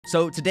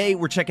So today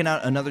we're checking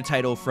out another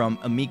title from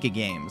Amica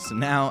Games.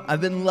 Now,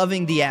 I've been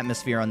loving the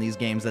atmosphere on these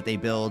games that they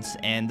build,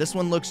 and this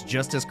one looks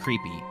just as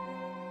creepy.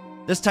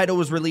 This title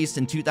was released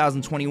in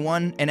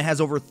 2021, and it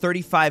has over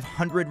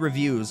 3,500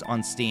 reviews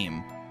on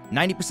Steam,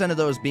 90% of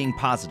those being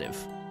positive.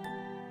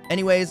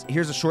 Anyways,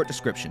 here's a short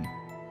description.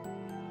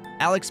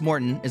 Alex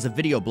Morton is a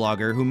video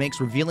blogger who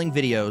makes revealing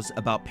videos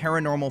about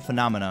paranormal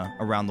phenomena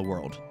around the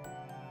world.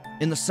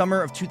 In the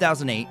summer of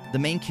 2008, the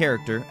main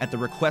character, at the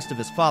request of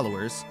his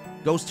followers,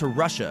 goes to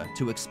Russia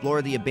to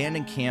explore the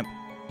abandoned camp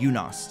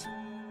Yunost.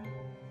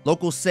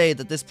 Locals say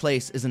that this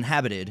place is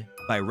inhabited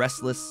by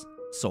restless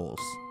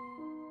souls.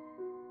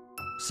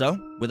 So,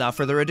 without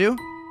further ado,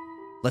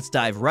 let's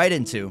dive right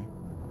into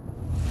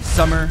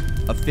Summer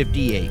of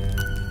 58.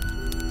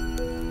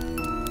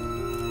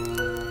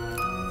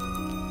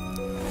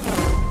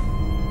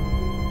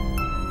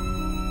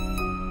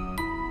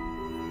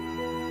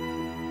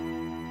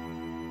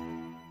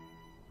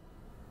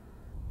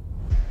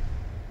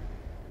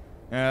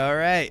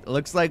 Alright,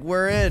 looks like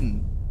we're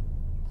in.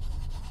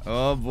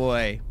 Oh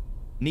boy.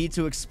 Need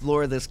to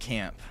explore this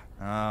camp.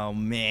 Oh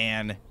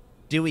man.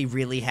 Do we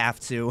really have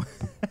to?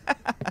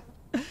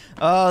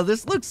 Oh,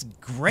 this looks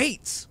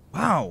great.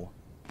 Wow.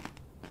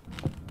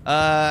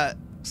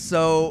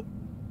 So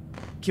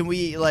can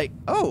we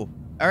oh,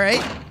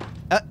 alright.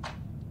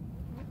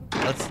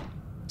 Let's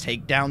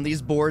take down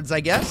these boards, I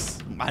guess.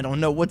 I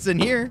don't know what's in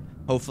here.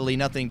 Hopefully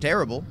nothing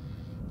terrible.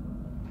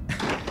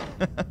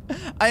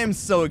 I am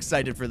so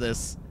excited for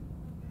this.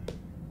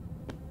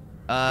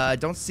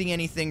 Don't see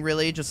anything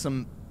really, just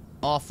some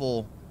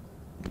awful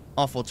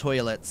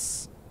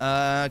toilets.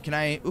 Can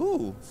I,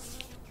 ooh.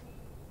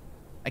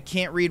 I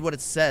can't read what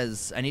it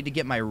says. I need to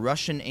get my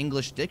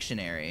Russian-English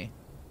dictionary.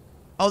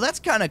 Oh, that's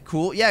kind of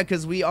cool. Yeah,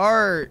 because we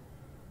are,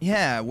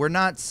 yeah, we're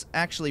not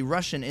actually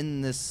Russian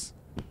in this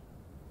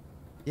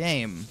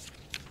game.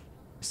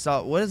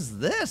 So, what is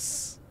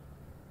this?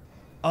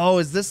 Oh,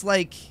 is this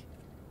like...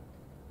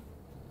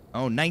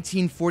 Oh,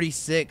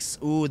 1946.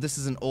 Ooh, this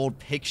is an old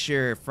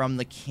picture from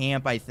the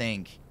camp, I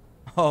think.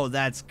 Oh,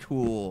 that's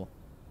cool.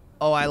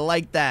 Oh, I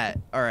like that.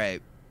 All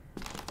right.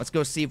 Let's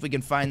go see if we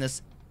can find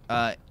this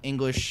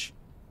English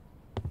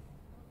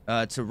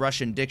to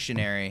Russian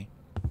dictionary.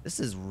 This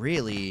is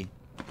really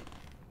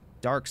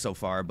dark so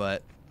far,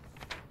 but...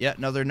 Yeah,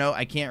 another note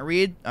I can't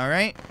read. All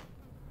right.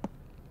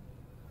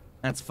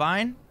 That's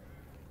fine.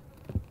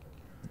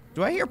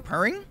 Do I hear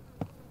purring?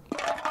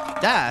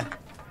 Ah.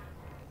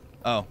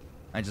 Oh.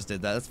 I just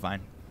did that. That's fine.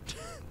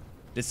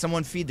 Did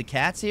someone feed the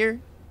cats here?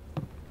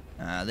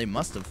 They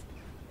must have.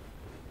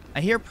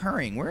 I hear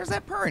purring. Where is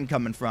that purring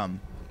coming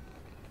from?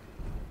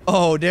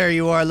 Oh, there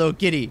you are, little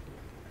kitty.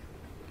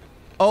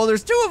 Oh,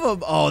 there's two of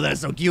them. Oh,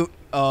 that's so cute.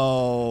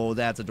 Oh,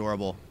 that's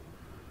adorable.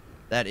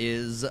 That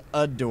is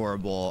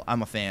adorable.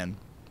 I'm a fan.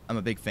 I'm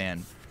a big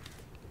fan.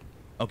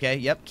 Okay,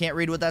 yep. Can't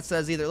read what that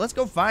says either. Let's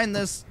go find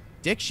this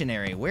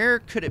dictionary. Where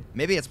could it...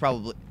 Maybe it's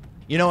probably...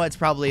 You know, it's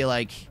probably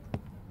like...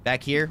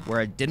 back here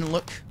where I didn't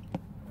look.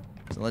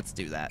 So let's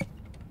do that.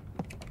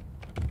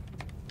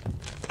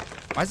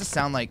 Why does it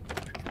sound like...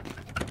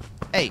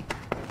 Hey.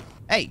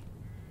 Hey.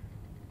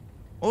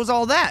 What was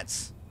all that?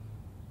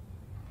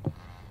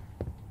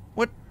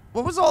 What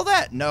was all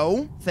that?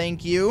 No,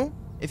 thank you.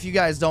 If you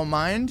guys don't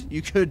mind,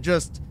 you could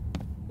just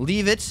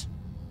leave it.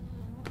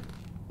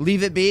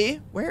 Leave it be.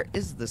 Where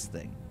is this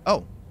thing?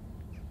 Oh.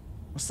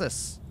 What's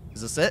this?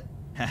 Is this it?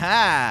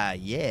 Haha,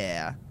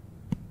 yeah.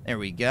 There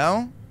we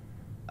go.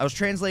 I was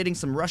translating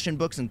some Russian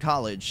books in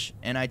college,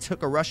 and I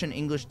took a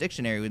Russian-English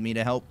dictionary with me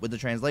to help with the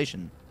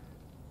translation.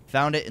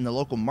 Found it in the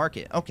local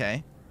market.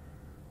 Okay.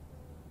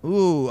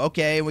 Ooh,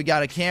 okay, we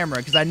got a camera,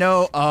 because I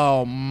know...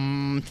 Oh,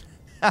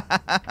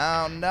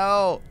 oh,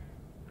 no.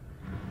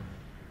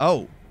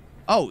 Oh.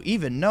 Oh,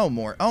 even no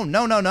more. Oh,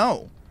 no, no,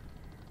 no.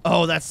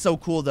 Oh, that's so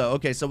cool, though.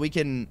 Okay, so we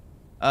can...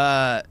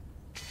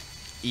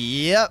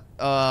 Yep.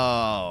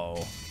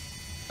 Oh.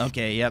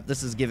 Okay, yep,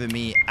 this is giving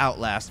me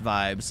Outlast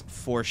vibes,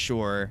 for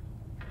sure.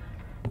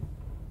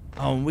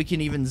 Oh, and we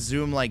can even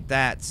zoom like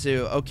that,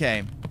 too.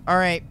 Okay.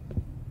 Alright.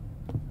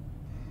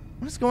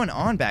 What is going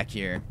on back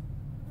here?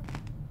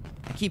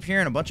 I keep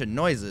hearing a bunch of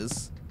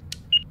noises.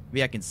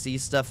 Maybe I can see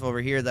stuff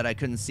over here that I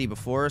couldn't see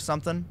before or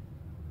something.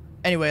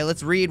 Anyway,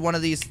 let's read one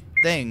of these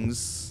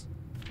things.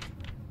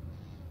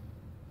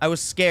 I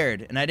was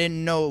scared, and I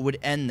didn't know it would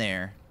end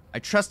there. I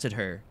trusted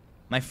her.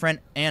 My friend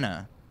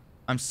Anna.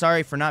 I'm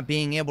sorry for not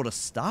being able to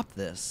stop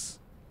this.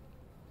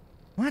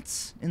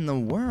 What in the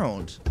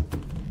world?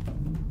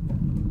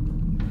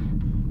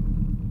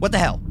 What the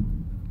hell?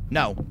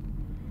 No.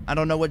 I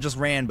don't know what just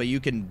ran, but you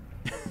can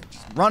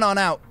just run on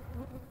out.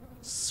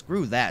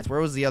 Screw that.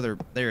 Where was the other?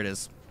 There it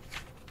is.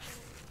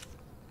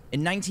 In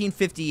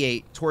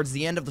 1958, towards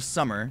the end of the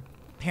summer,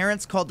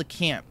 parents called the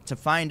camp to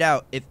find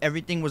out if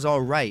everything was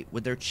all right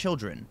with their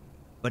children,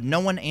 but no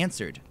one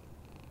answered.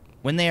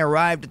 When they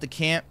arrived at the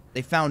camp,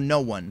 they found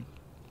no one,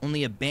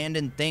 only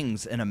abandoned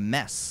things and a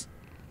mess.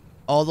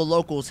 All the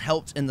locals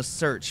helped in the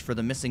search for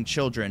the missing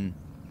children,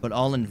 but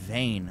all in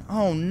vain.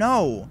 Oh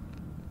no!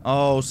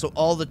 Oh, so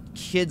all the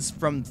kids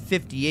from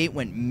 58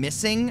 went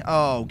missing?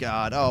 Oh,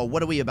 God. Oh,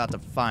 what are we about to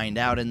find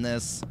out in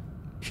this?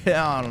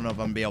 I don't know if I'm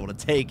going to be able to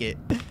take it.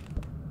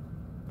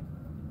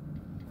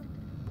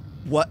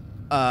 What?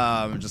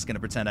 I'm just going to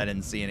pretend I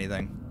didn't see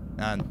anything.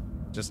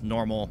 Just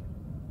normal.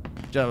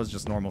 That was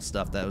just normal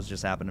stuff that was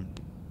just happening.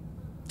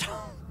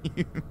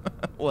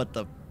 What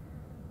the?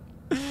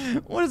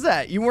 What is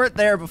that? You weren't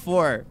there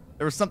before.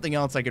 There was something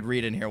else I could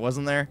read in here,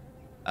 wasn't there?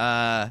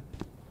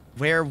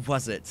 Where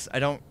was it? I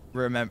don't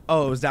remember.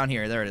 Oh, it was down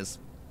here. There it is.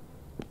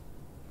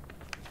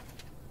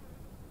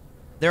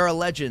 There are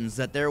legends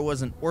that there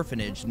was an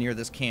orphanage near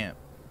this camp,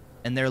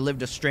 and there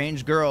lived a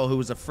strange girl who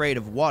was afraid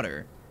of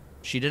water.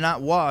 She did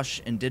not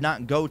wash and did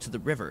not go to the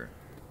river.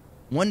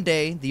 One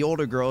day, the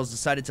older girls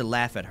decided to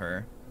laugh at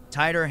her,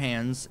 tied her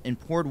hands, and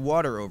poured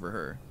water over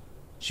her.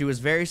 She was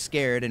very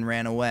scared and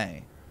ran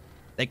away.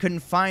 They couldn't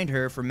find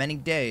her for many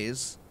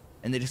days,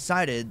 and they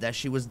decided that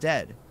she was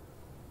dead.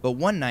 But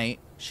one night,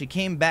 she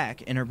came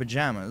back in her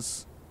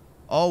pajamas,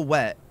 all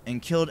wet,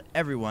 and killed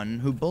everyone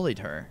who bullied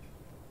her.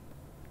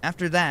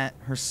 After that,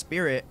 her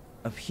spirit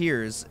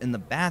appears in the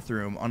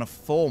bathroom on a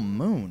full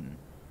moon.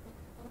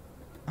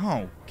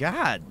 Oh,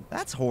 God,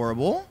 that's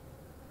horrible.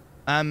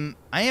 I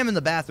am in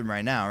the bathroom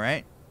right now,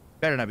 right?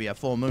 Better not be a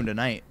full moon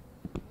tonight.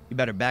 You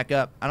better back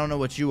up. I don't know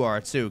what you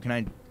are, too. Can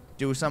I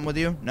do something with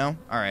you? No?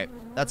 Alright,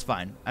 that's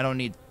fine. I don't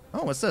need...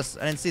 Oh, what's this?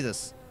 I didn't see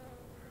this.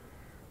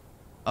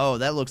 Oh,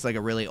 that looks like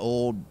a really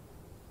old,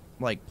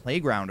 like,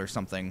 playground or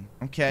something.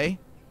 Okay.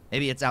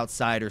 Maybe it's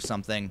outside or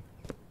something.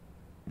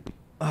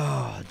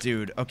 Oh,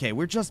 dude. Okay,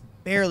 we're just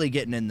barely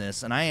getting in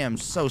this, and I am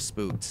so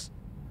spooked.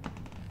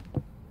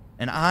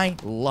 And I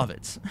love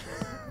it.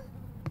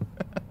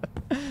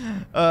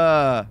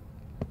 Alright,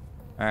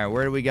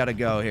 where do we gotta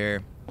go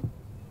here?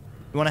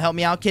 You wanna help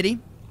me out, kitty?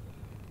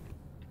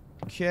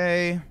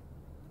 Okay.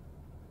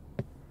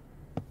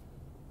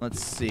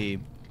 Let's see.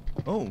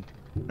 Oh,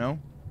 no.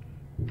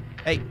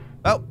 Hey.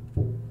 Oh.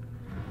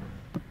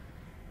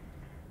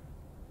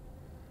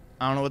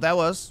 I don't know what that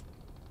was.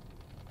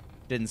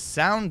 Didn't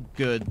sound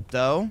good,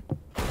 though.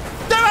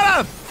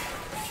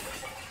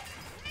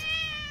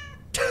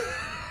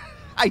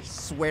 I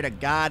swear to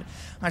God.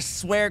 I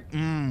swear.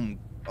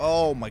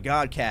 Oh, my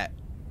God, cat.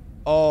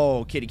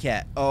 Oh, kitty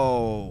cat.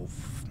 Oh.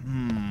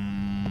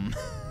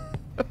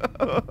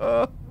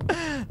 That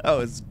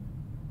was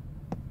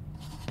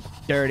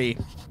dirty.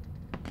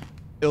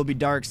 It'll be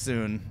dark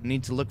soon.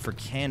 Need to look for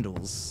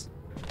candles.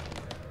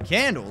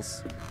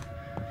 Candles?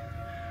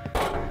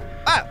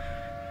 Ah!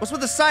 What's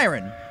with the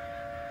siren?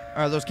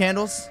 Are those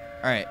candles?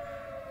 Alright.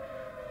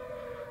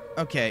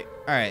 Okay,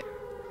 alright.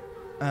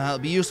 It'll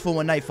be useful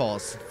when night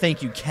falls.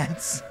 Thank you,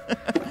 cats.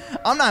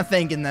 I'm not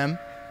thanking them.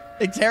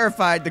 They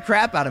terrified the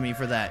crap out of me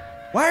for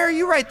that. Why are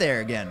you right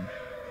there again?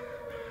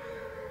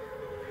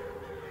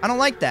 I don't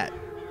like that.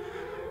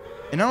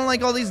 And I don't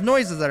like all these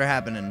noises that are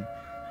happening.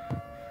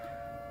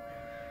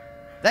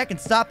 That can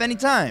stop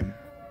anytime.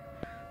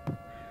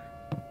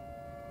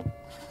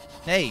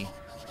 Hey.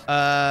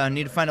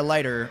 Need to find a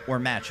lighter or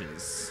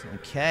matches.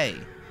 Okay.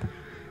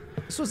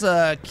 This was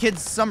a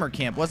kid's summer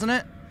camp, wasn't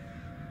it?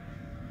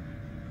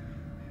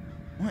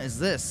 What is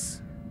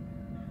this?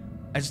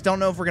 I just don't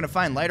know if we're gonna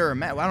find lighter or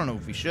match. Well, I don't know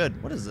if we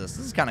should. What is this?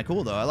 This is kind of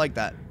cool, though. I like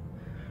that.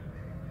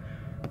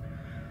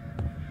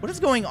 What is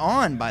going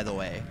on, by the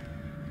way?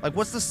 Like,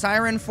 what's the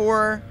siren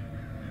for?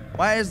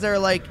 Why is there,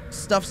 like,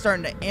 stuff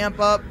starting to amp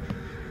up?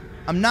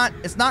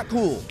 It's not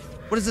cool.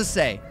 What does this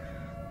say?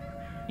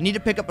 You need to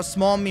pick up a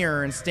small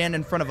mirror and stand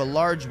in front of a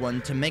large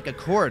one to make a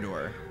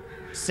corridor.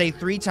 Say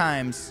 3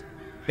 times,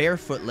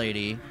 barefoot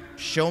lady,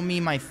 show me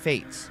my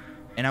fate,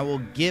 and I will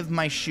give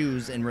my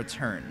shoes in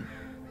return.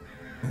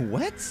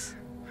 What?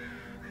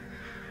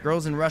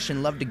 Girls in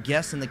Russian loved to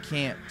guess in the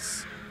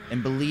camps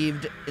and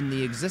believed in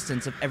the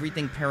existence of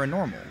everything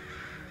paranormal.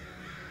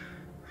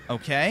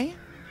 Okay.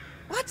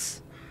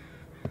 What?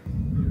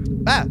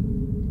 Ah!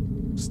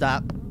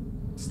 Stop.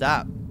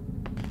 Stop.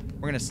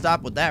 We're gonna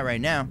stop with that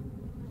right now.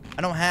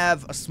 I don't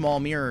have a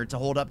small mirror to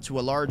hold up to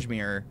a large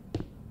mirror.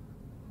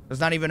 There's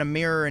not even a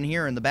mirror in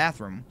here in the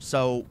bathroom.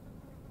 So,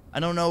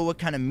 I don't know what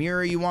kind of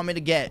mirror you want me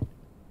to get,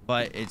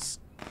 but it's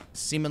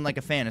seeming like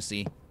a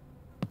fantasy.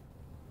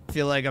 I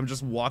feel like I'm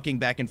just walking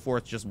back and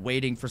forth, just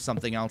waiting for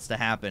something else to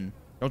happen.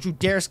 Don't you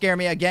dare scare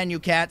me again, you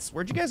cats.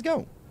 Where'd you guys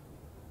go?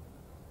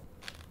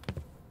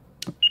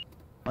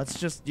 Let's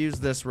just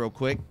use this real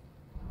quick.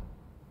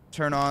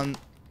 Turn on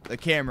the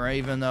camera,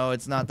 even though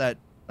it's not that,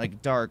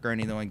 like, dark or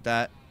anything like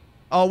that.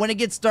 Oh, when it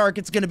gets dark,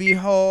 it's gonna be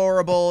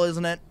horrible,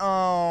 isn't it?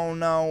 Oh,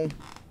 no.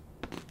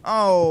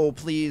 Oh,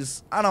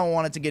 please. I don't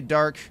want it to get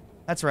dark.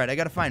 That's right, I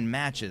gotta find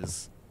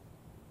matches.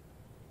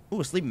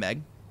 Ooh, a sleeping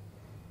bag.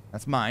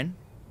 That's mine.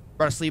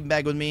 Brought a sleeping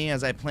bag with me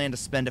as I plan to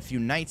spend a few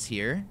nights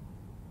here.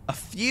 A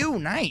few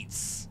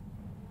nights?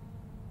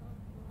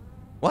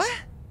 What?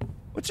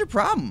 What's your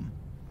problem?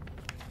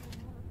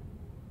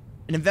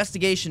 An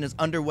investigation is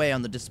underway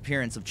on the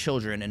disappearance of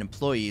children and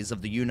employees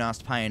of the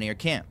UNOST Pioneer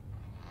Camp,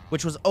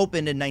 which was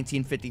opened in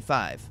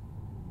 1955.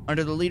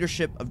 Under the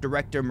leadership of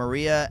director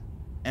Maria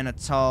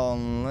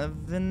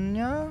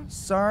Anatolievna?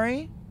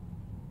 Sorry?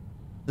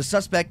 The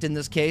suspect in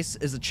this case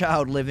is a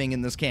child living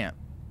in this camp.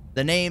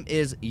 The name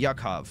is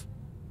Yakov.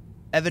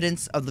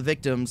 Evidence of the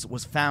victims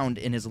was found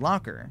in his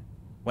locker.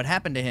 What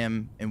happened to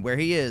him and where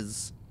he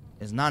is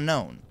not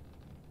known.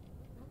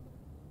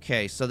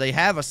 Okay, so they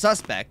have a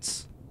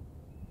suspect,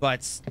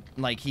 but,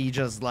 like, he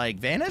just, like,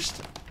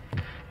 vanished?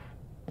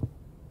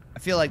 I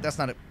feel like that's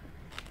not a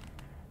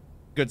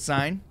good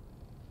sign.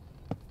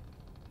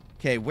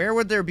 Okay, where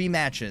would there be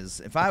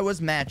matches? If I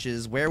was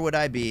matches, where would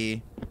I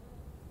be?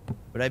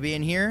 Would I be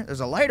in here?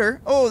 There's a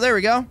lighter. Oh, there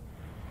we go.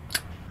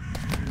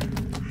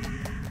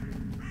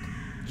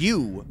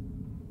 You.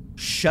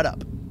 Shut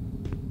up.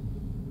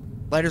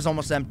 Lighter's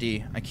almost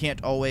empty. I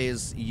can't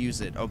always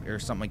use it. Oh, or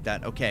something like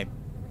that. Okay.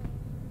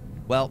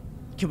 Well,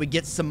 can we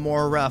get some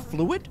more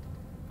fluid?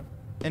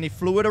 Any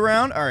fluid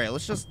around? Alright,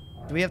 let's just...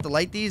 Do we have to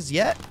light these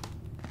yet?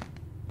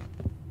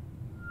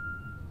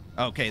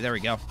 Okay, there we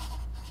go.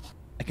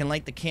 I can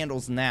light the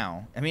candles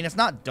now. I mean, it's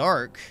not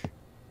dark.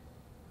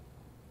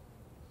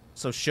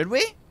 So should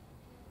we?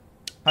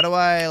 How do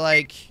I,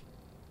 like...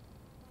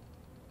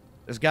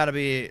 There's gotta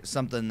be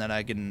something that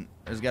I can...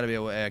 There's gotta be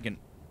a way I can...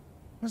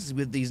 What is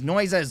with these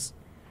noises?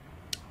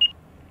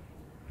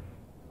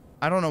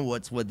 I don't know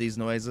what's with these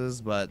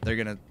noises, but they're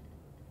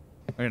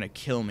gonna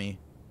kill me.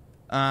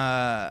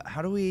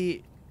 How do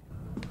we...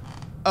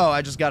 Oh,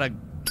 I just gotta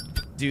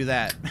do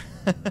that.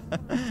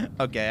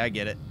 Okay, I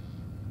get it.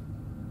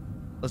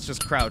 Let's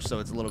just crouch so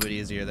it's a little bit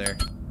easier there.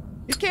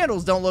 These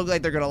candles don't look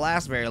like they're gonna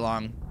last very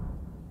long.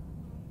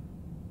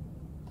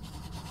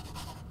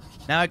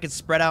 Now I can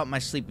spread out my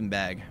sleeping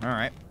bag.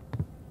 Alright.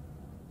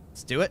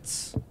 Let's do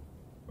it.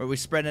 Where are we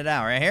spreading it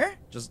out? Right here?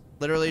 Just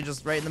literally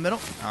just right in the middle?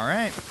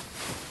 Alright.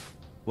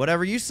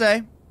 Whatever you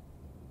say.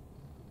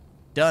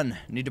 Done.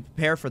 Need to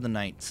prepare for the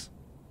night.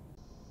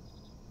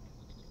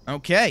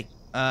 Okay.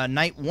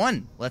 Night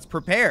 1. Let's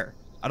prepare.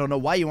 I don't know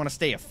why you want to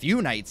stay a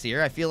few nights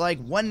here. I feel like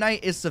one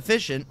night is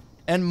sufficient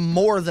and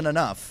more than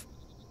enough.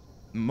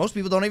 Most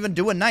people don't even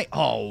do a night.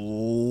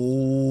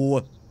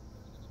 Oh.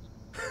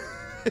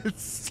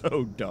 It's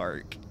so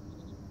dark.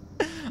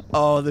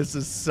 Oh, this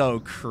is so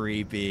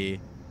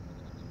creepy.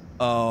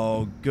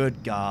 Oh,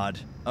 good God.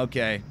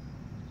 Okay.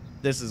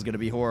 This is gonna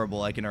be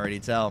horrible, I can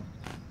already tell.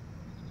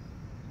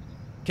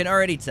 Can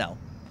already tell.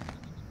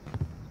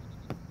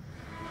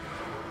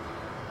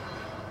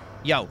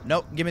 Yo,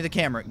 nope, give me the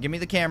camera. Give me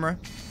the camera.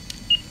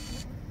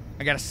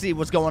 I gotta see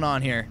what's going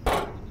on here.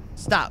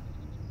 Stop.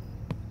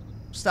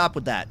 Stop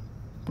with that.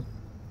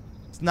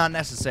 It's not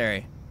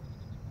necessary.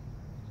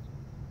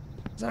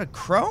 Is that a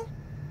crow?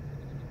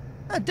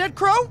 A dead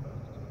crow?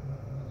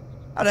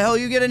 How the hell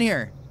you get in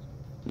here?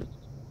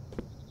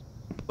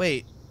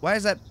 Wait, why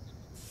is that?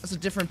 That's a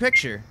different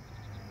picture.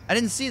 I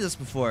didn't see this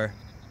before.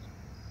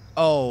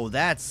 Oh,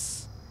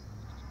 that's...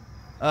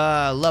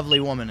 lovely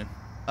woman.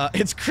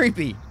 It's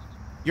creepy.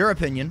 Your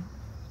opinion.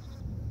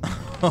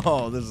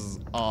 Oh, this is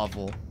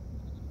awful.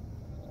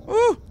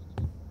 Woo!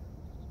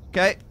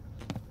 Okay.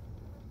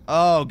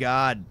 Oh,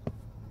 God.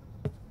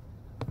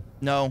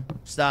 No,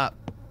 stop.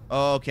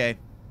 Oh, okay.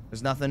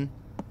 There's nothing.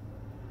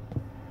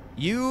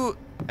 You...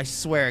 I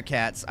swear,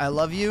 cats, I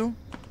love you,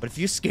 but if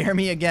you scare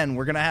me again,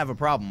 we're gonna have a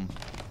problem.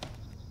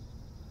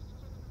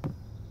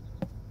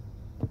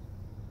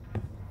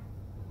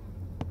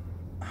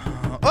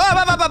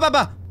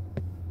 Oh,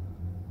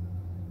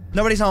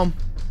 nobody's home.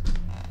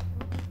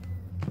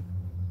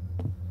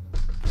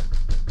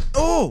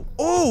 Oh,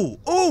 oh,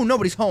 oh,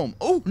 nobody's home.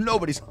 Oh,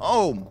 nobody's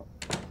home.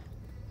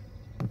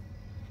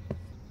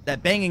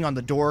 That banging on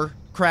the door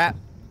crap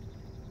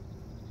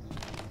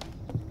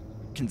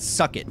can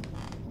suck it.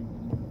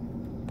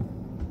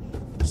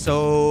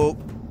 So,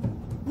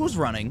 who's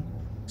running?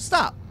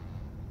 Stop.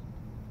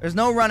 There's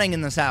no running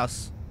in this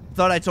house.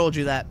 Thought I told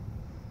you that.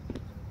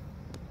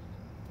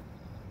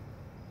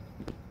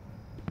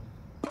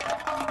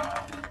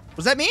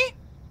 Was that me?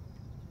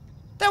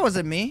 That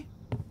wasn't me.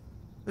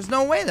 There's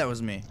no way that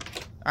was me.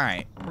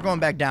 Alright, we're going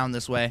back down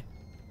this way.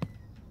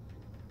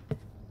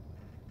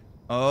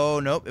 Oh,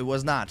 nope, it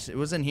was not. It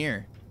was in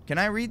here. Can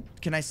I read?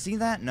 Can I see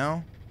that?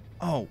 No.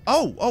 Oh,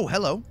 oh, oh,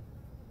 hello.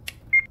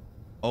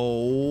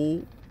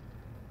 Oh.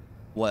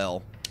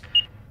 Well.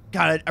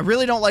 God, I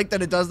really don't like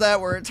that it does that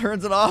where it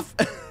turns it off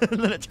and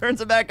then it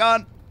turns it back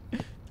on.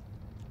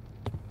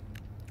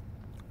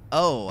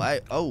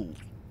 Oh,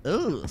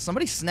 ugh,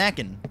 somebody's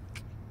snacking.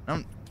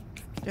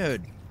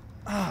 Dude.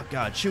 Oh,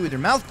 God, chew with your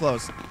mouth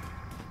closed.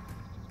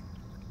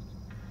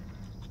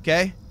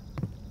 Okay.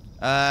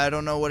 I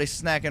don't know what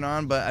he's snacking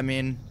on, but, I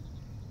mean,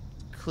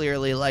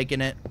 clearly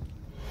liking it.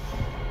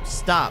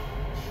 Stop.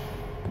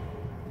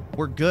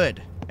 We're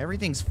good.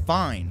 Everything's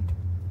fine.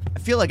 I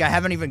feel like I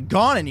haven't even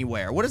gone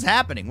anywhere. What is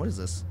happening? What is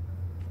this?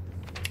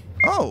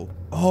 Oh.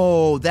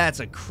 Oh, that's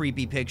a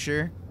creepy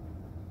picture.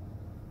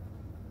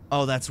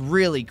 Oh, that's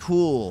really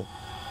cool.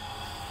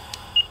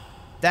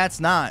 That's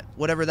not.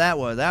 Whatever that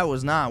was. That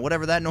was not.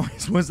 Whatever that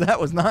noise was, that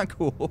was not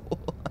cool.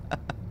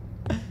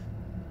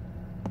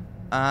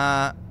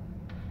 I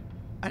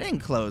didn't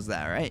close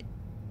that, right?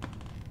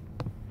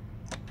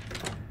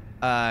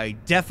 I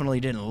definitely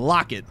didn't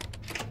lock it.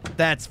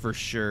 That's for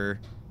sure.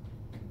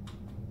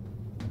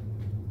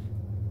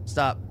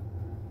 Stop.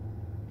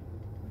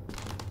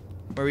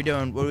 What are we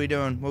doing? What are we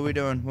doing? What are we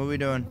doing? What are we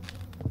doing?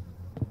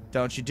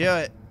 Don't you do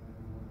it.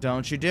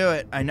 Don't you do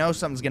it. I know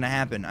something's gonna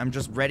happen. I'm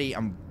just ready.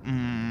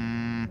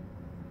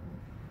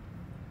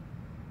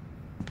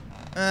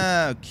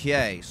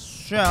 Okay.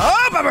 So...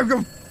 Oh,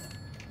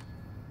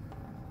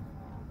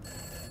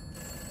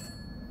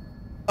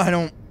 I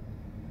don't...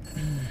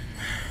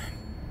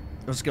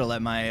 I'm just gonna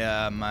let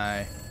my,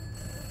 my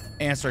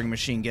answering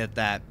machine get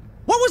that.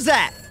 What was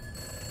that?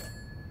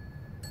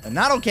 I'm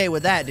not okay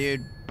with that,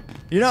 dude.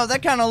 You know,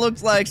 that kind of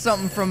looks like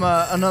something from,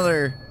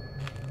 another...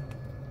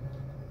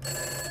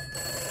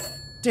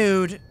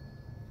 Dude.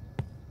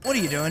 What are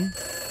you doing?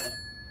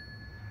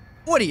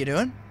 What are you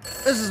doing?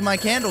 This is my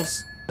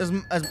candles. This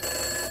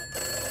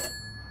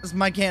is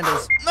my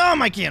candles. Oh,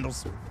 my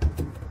candles.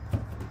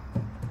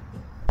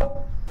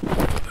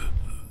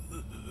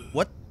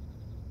 What?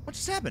 What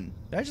just happened?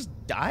 Did I just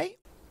die?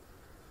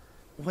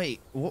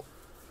 Wait, what?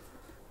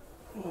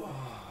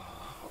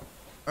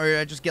 Or did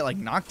I just get, like,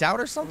 knocked out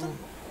or something?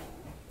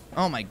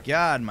 Oh my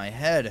god, my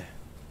head.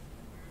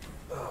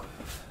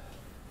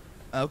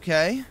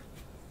 Okay.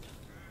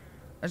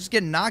 I just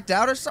get knocked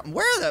out or something?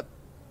 Where the...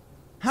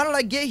 How did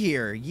I get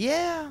here?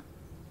 Yeah.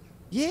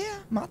 Yeah,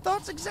 my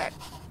thoughts exact.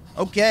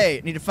 Okay,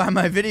 need to find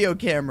my video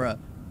camera.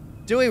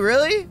 Do we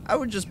really? I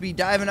would just be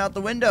diving out the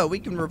window. We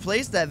can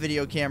replace that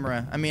video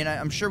camera. I mean,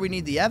 I'm sure we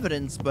need the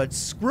evidence, but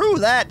screw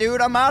that,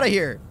 dude. I'm out of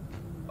here.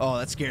 Oh,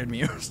 that scared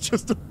me. It was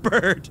just a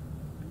bird.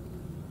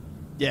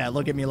 Yeah,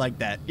 look at me like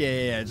that.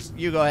 Yeah. Just,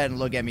 you go ahead and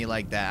look at me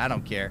like that. I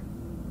don't care.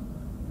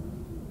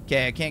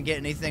 Okay, I can't get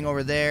anything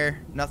over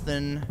there.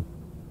 Nothing.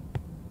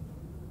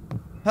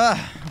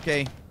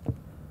 Okay.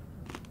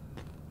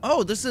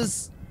 Oh, this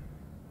is...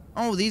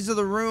 Oh, these are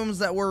the rooms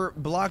that were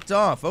blocked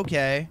off.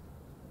 Okay.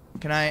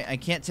 Can I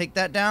can't take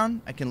that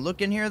down? I can look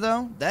in here,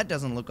 though? That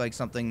doesn't look like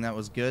something that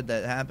was good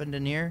that happened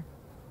in here.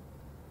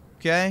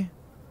 Okay.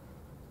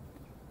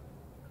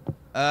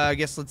 I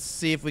guess let's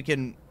see if we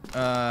can...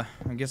 I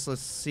guess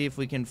let's see if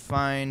we can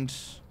find...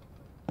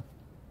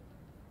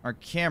 our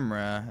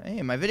camera.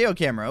 Hey, my video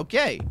camera.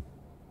 Okay.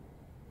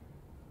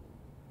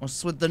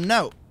 What's with the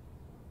note?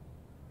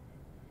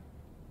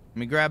 Let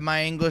me grab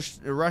my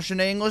Russian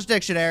to English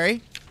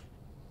dictionary.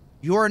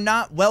 You're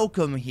not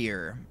welcome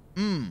here.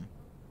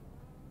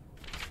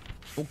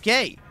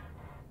 Okay.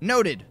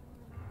 Noted.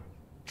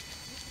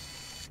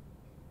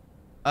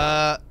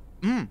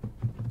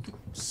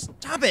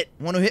 Stop it!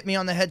 One who hit me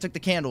on the head took the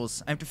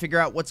candles. I have to figure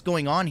out what's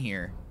going on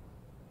here.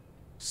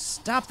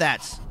 Stop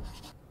that.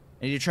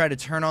 I need to try to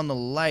turn on the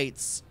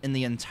lights in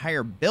the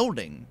entire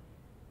building.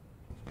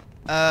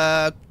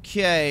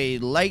 Okay,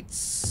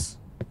 lights.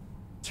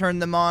 Turn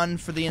them on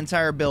for the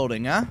entire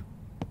building, huh?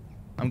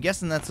 I'm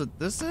guessing that's what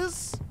this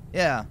is?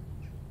 Yeah.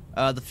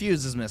 The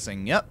fuse is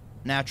missing. Yep,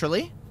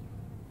 naturally.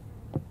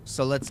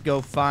 So let's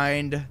go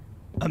find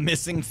a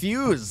missing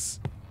fuse.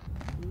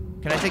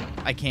 Can I take...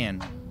 I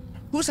can.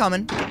 Who's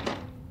humming?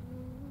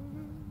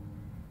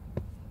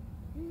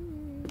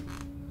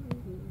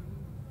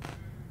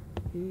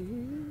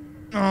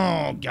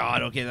 Oh,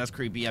 God. Okay, that's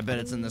creepy. I bet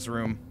it's in this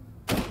room.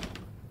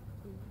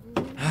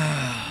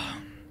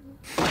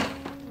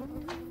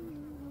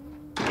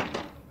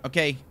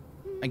 Okay.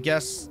 I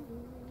guess...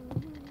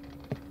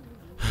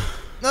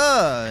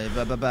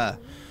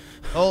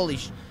 Holy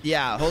shit.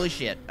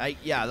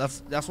 Yeah,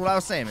 that's what I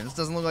was saying, man. This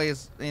doesn't look like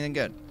it's anything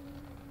good.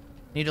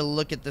 Need to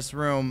look at this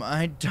room.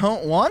 I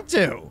don't want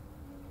to.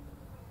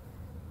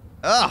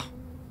 Ugh.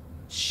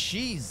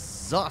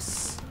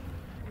 Jesus.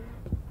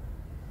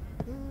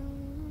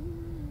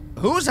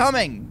 Who's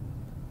humming?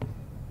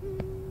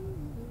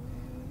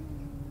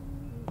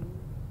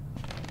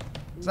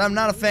 So I'm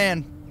not a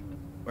fan.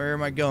 Where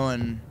am I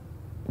going?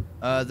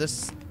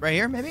 This right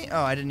here, maybe?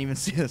 Oh, I didn't even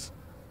see this.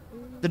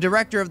 The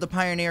director of the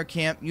pioneer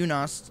camp,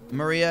 Yunost,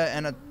 Maria,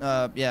 and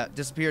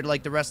disappeared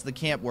like the rest of the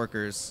camp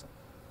workers.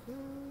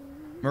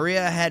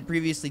 Maria had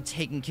previously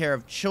taken care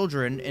of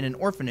children in an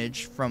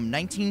orphanage from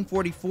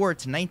 1944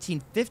 to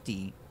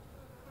 1950.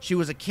 She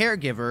was a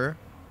caregiver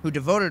who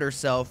devoted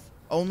herself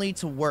only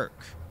to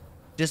work.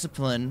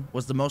 Discipline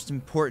was the most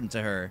important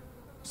to her,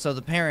 so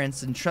the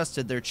parents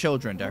entrusted their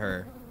children to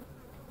her.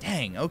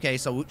 Dang, okay,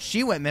 so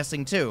she went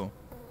missing too.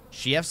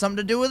 She have something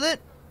to do with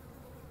it?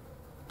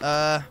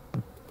 And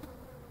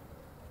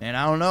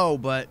I don't know,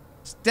 but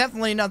it's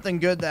definitely nothing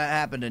good that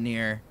happened in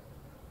here.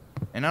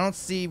 And I don't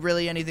see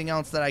really anything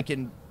else that I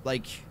can,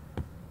 like,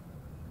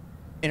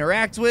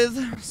 interact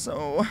with.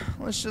 So,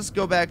 let's just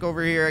go back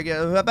over here, I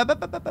guess.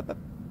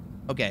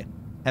 Okay,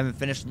 haven't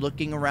finished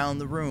looking around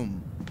the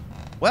room.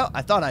 Well,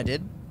 I thought I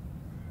did.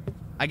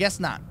 I guess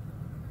not.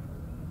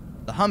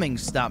 The humming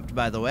stopped,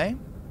 by the way.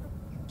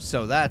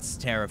 So that's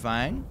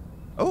terrifying.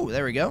 Oh,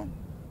 there we go.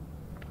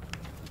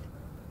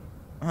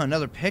 Oh,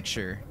 another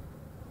picture.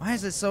 Why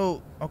is it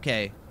so...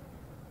 Okay.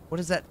 What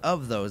is that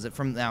of, though? Is it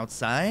from the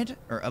outside?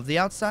 Or of the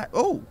outside?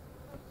 Oh!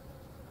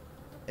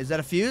 Is that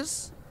a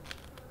fuse?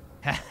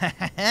 Ha ha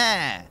ha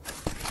ha!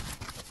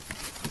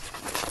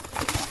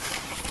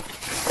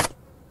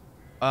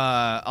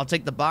 I'll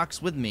take the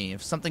box with me.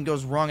 If something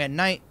goes wrong at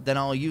night, then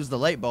I'll use the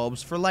light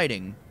bulbs for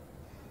lighting.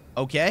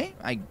 Okay,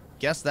 I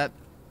guess that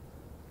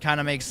kind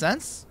of makes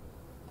sense.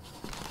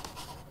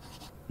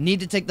 Need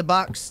to take the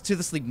box to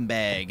the sleeping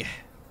bag.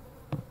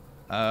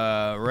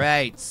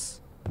 Right.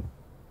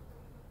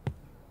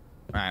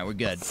 Alright, we're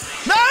good.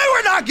 No,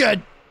 we're not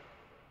good!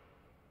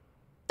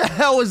 The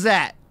hell was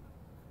that?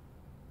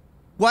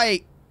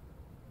 Wait.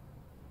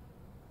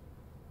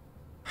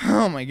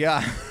 Oh my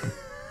god.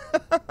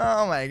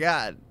 Oh my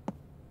god.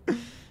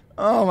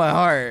 Oh my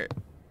heart.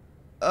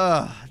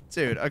 Ugh,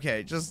 dude,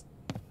 okay, just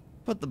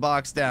put the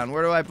box down.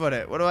 Where do I put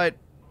it? What do I...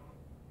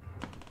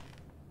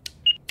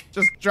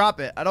 Just drop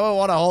it. I don't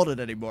want to hold it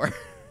anymore.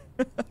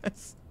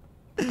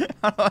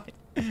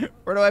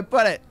 Where do I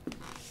put it?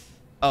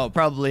 Oh,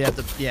 probably have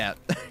to, yeah,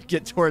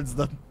 get towards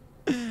the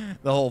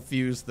whole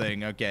fuse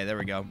thing. Okay, there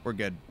we go. We're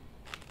good.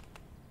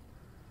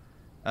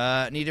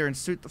 Need to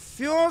insert the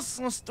fuse.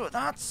 Let's do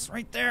that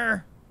right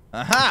there.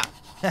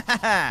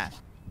 Aha!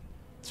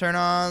 Turn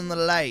on the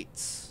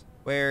lights.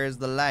 Where's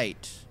the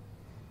light?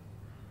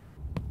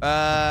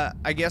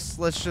 I guess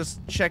let's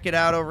just check it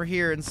out over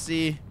here and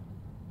see.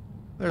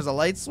 There's a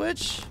light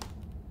switch.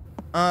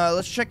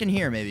 Let's check in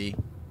here maybe.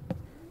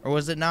 Or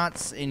was it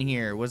not in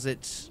here? Was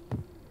it...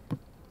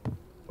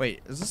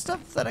 Wait, is this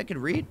stuff that I could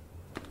read?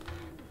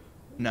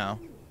 No.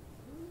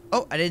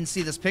 Oh, I didn't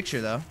see this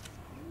picture though.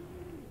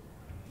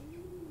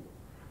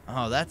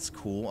 Oh, that's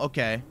cool.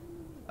 Okay.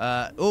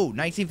 Oh,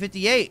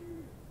 1958.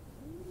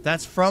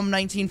 That's from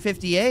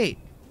 1958.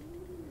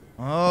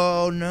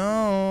 Oh,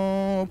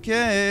 no.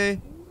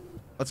 Okay.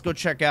 Let's go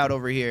check out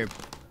over here.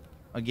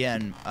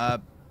 Again, I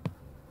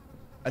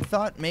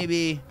thought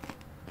maybe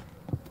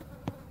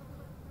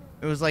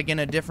it was like in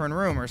a different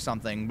room or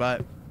something,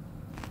 but...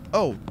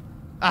 Oh.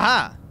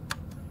 Aha.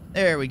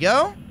 There we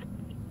go.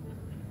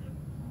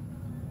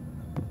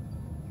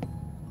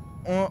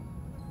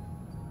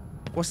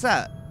 What's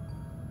that?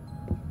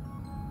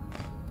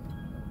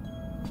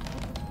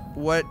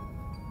 What?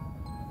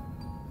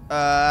 Is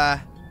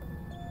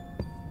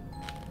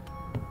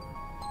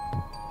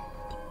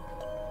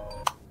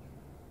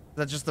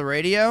that just the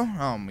radio?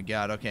 Oh my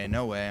god, okay,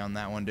 no way on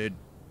that one, dude.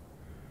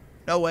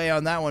 No way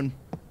on that one.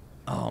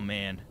 Oh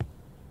man.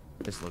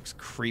 This looks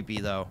creepy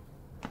though.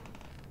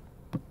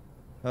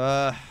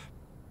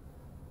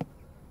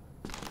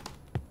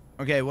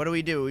 Okay, what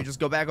do? We just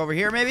go back over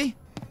here maybe?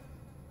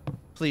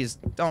 Please,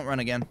 don't run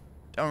again.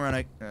 Don't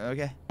run.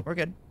 Okay, we're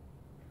good.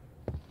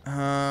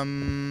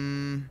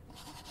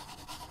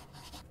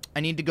 I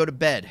need to go to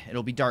bed.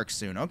 It'll be dark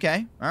soon.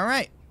 Okay. All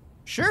right.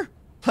 Sure.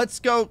 Let's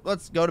go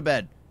to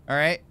bed. All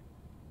right.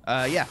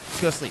 Yeah,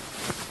 let's go to sleep.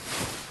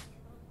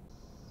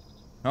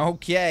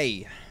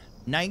 Okay.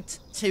 Night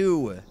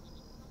 2.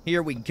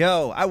 Here we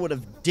go. I would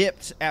have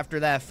dipped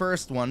after that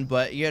first one,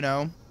 but you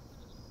know,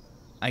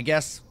 I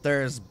guess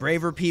there's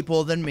braver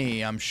people than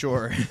me, I'm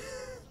sure.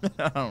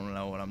 I don't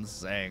know what I'm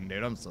saying,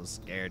 dude. I'm so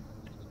scared.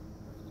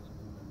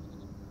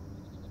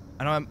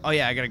 Oh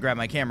yeah, I gotta grab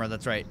my camera.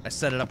 That's right. I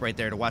set it up right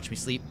there to watch me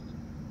sleep,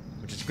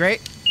 which is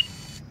great.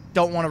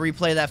 Don't want to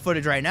replay that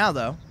footage right now,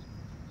 though.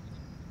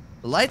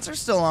 The lights are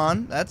still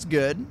on. That's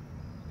good.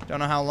 Don't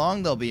know how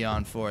long they'll be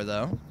on for,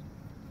 though.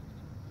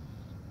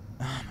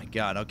 Oh my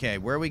god. Okay,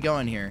 where are we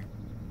going here?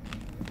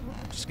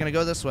 Just gonna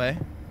go this way.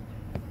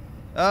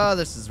 Oh,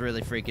 this is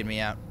really freaking me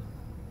out.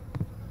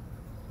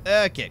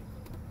 Okay.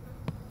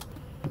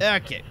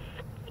 Okay.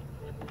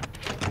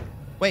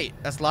 Wait,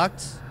 that's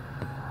locked?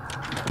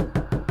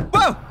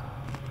 Whoa!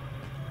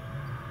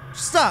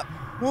 Stop!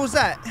 What was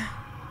that?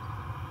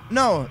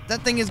 No,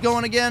 that thing is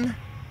going again?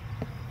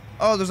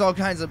 Oh, there's all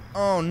kinds of...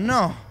 Oh,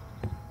 no.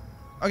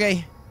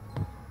 Okay.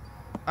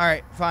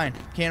 Alright, fine.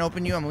 Can't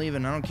open you, I'm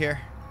leaving. I don't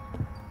care.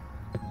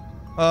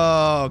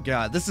 Oh,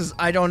 God. This is...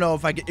 I don't know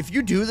if I get... If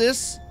you do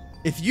this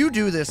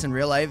in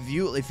real life,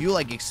 if you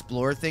like,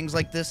 explore things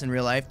like this in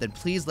real life, then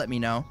please let me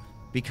know.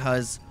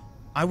 Because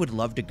I would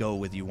love to go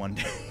with you one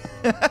day.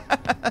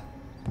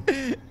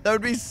 That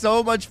would be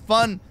so much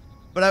fun.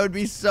 But I would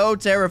be so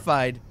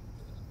terrified.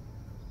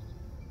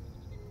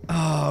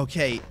 Oh,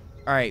 okay.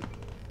 Alright.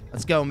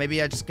 Let's go.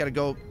 Maybe I just gotta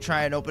go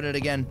try and open it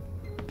again.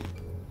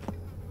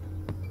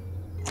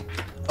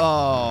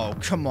 Oh,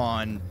 come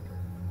on.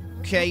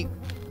 Okay.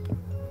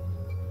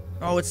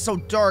 Oh, it's so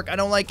dark. I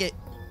don't like it.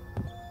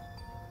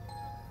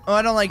 Oh,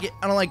 I don't like it.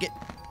 I don't like it.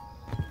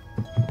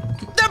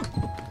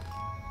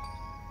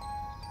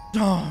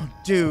 Oh,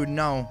 dude,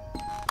 no.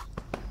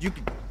 You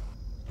can...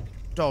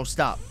 Oh,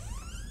 stop.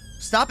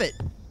 Stop it.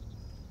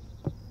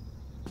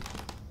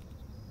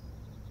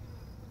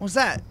 What's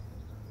that?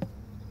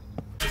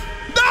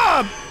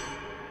 Ah!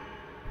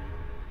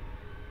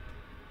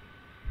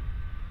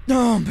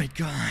 Oh my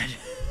god.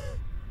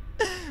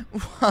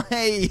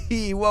 Why?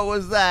 What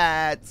was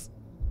that?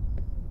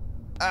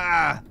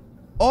 Ah.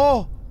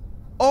 Oh.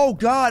 Oh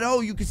god. Oh,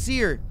 you can see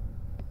her.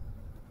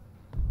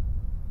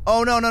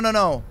 Oh no, no, no,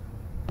 no.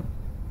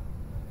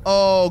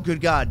 Oh, good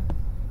god.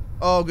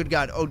 Oh, good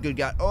god. Oh, good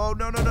god. Oh,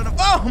 no, no, no, no.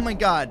 Oh my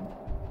god.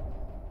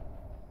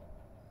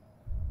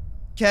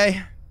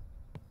 Okay.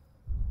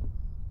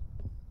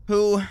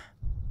 Who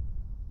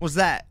was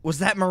that? Was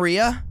that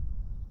Maria?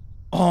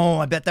 Oh,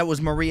 I bet that was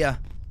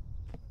Maria.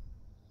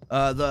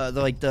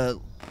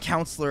 The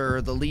counselor,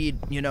 or the lead,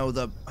 you know,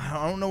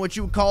 I don't know what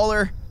you would call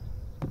her.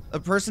 The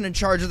person in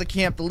charge of the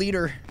camp, the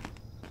leader.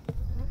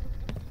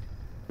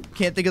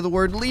 Can't think of the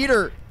word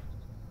leader.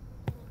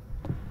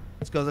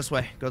 Let's go this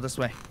way. Go this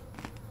way.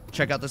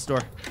 Check out this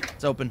door.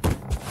 It's open.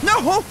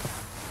 No!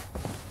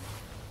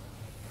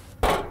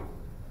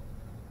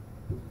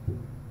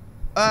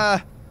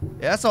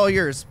 Yeah, that's all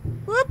yours.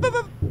 Whoop, whoop,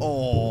 whoop.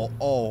 Oh,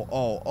 oh,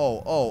 oh,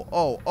 oh, oh,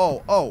 oh,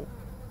 oh,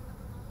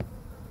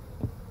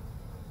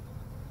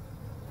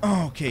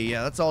 oh. Okay,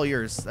 yeah, that's all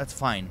yours. That's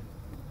fine.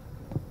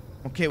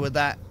 Okay with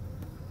that.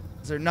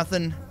 Is there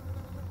nothing?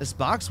 This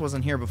box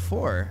wasn't here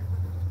before.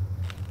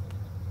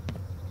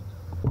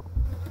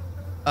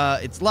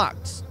 It's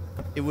locked.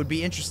 It would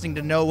be interesting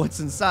to know what's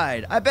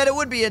inside. I bet it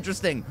would be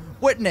interesting,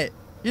 wouldn't it?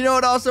 You know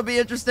what would also be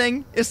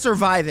interesting? Is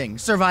surviving.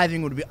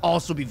 Surviving would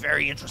also be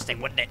very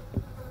interesting, wouldn't it?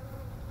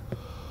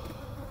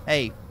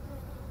 Hey.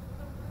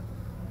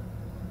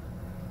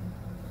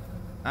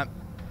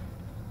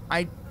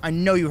 I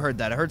know you heard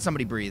that. I heard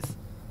somebody breathe.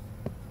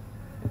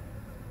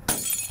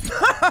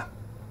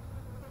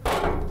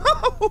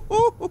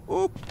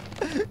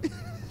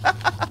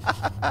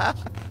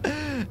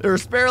 There were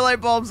spare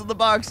light bulbs in the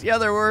box. Yeah,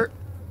 there were.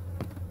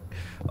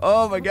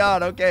 Oh my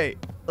god, okay.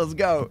 Let's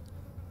go.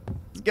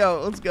 Let's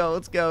go, let's go,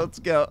 let's go, let's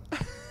go.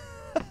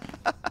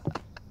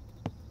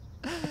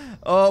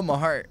 Oh, my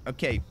heart.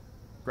 Okay.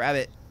 Grab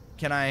it.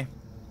 Can I?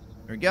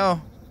 There we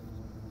go.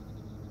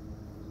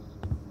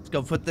 Let's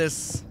go put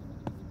this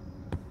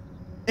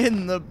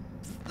in the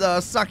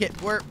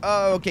socket. Where?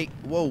 Oh, okay.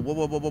 Whoa, whoa,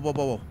 whoa, whoa, whoa, whoa,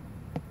 whoa.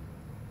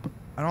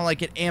 I don't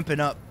like it amping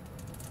up.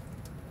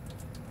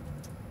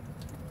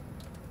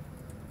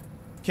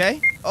 Okay.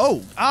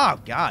 Oh,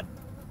 God.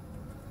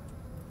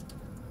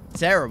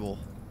 Terrible.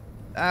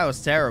 That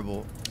was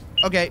terrible.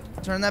 Okay,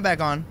 turn that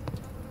back on.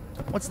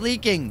 What's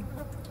leaking?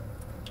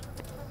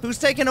 Who's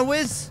taking a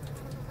whiz?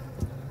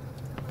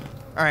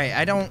 Alright,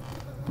 I don't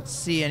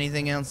see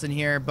anything else in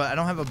here, but I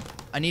don't have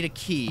I need a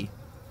key.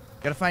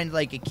 Gotta find,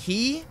 like, a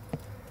key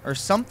or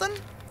something?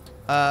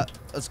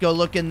 Let's go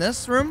look in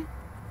this room.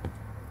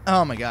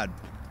 Oh my god.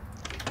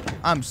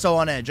 I'm so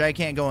on edge. I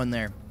can't go in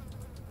there.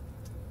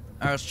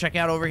 Alright, let's check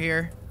out over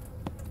here.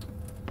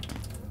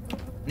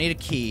 Need a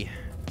key.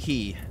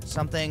 Key.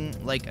 Something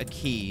like a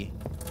key.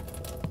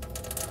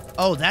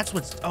 Oh, that's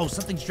what's... Oh,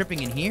 something's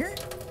dripping in here?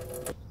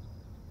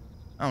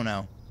 Oh,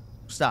 no.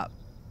 Stop.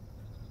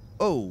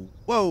 Oh.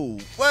 Whoa.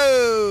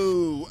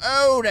 Whoa.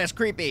 Oh, that's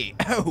creepy.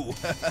 Oh.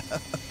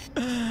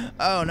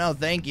 Oh, no,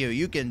 thank you.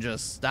 You can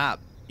just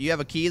stop. You have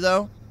a key,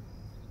 though?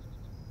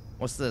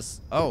 What's this?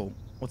 Oh.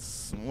 What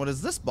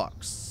is this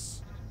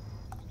box?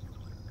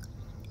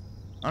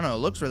 I don't know. It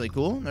looks really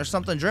cool. There's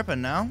something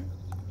dripping now.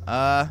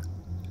 I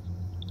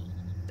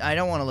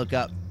don't want to look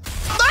up.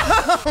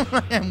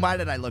 Why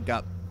did I look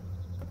up?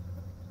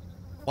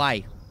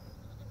 Why?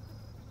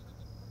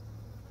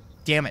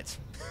 Damn it.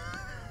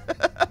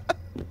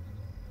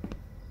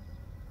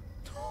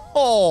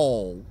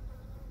 Oh.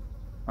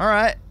 All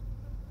right.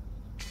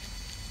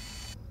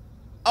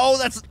 Oh,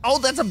 that's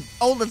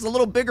a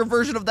little bigger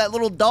version of that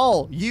little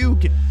doll. You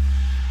can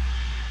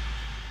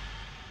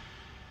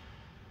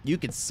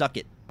suck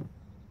it.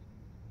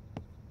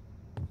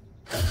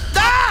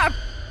 Ah!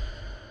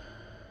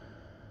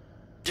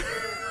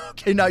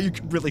 Okay, now you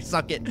can really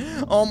suck it.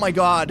 Oh my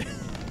god.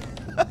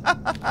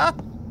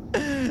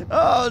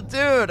 Oh,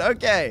 dude.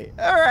 Okay.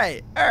 All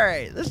right.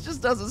 This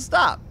just doesn't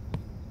stop.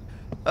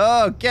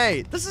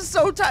 Okay. This is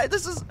so tight.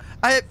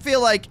 I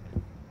feel like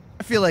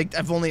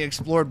I've only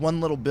explored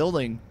one little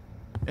building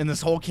in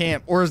this whole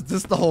camp. Or is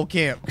this the whole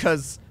camp?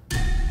 Because,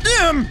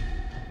 damn.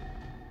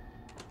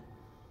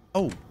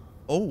 Oh.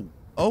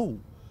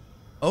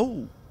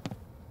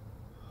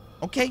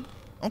 Okay.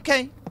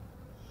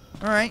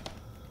 All right.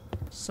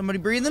 Somebody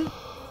breathing?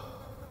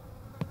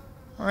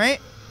 All right.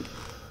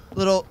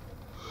 Little,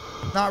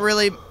 not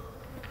really.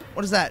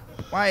 What is that?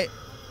 Why?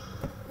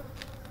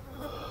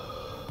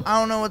 I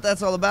don't know what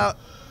that's all about.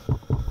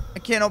 I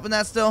can't open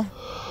that still.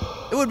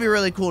 It would be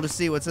really cool to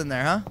see what's in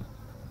there, huh?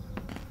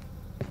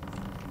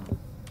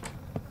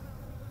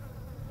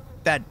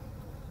 That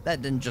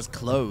didn't just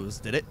close,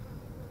 did it?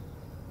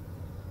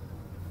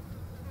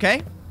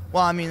 Okay.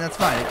 Well, I mean, that's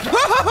fine.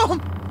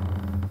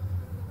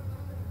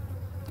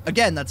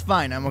 Again, that's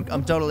fine.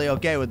 I'm totally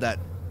okay with that.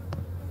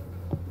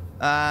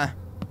 Oh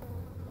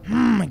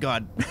my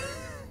god.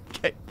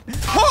 Okay.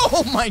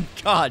 Oh my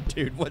god,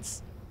 dude. What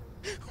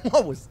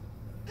was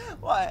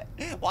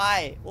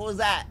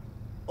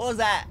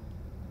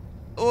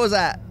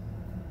that?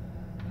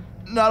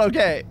 Not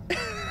okay.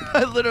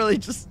 I literally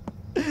just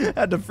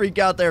had to freak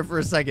out there for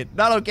a second.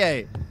 Not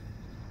okay.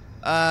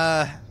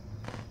 Oh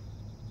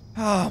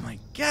my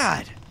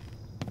god.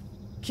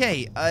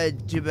 Okay,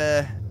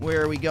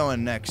 where are we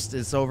going next?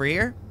 Is over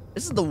here?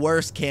 This is the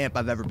worst camp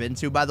I've ever been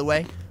to, by the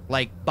way.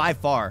 Like, by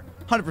far.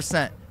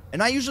 100%.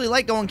 And I usually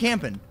like going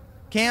camping.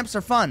 Camps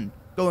are fun.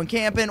 going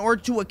camping or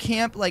to a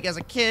camp like as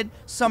a kid.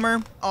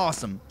 Summer,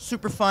 awesome,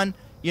 super fun.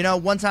 You know,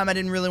 one time I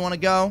didn't really want to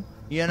go.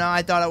 You know,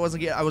 I thought I was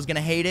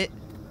gonna hate it,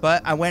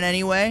 but I went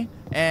anyway.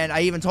 And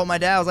I even told my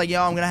dad, I was like,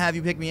 yo, I'm gonna have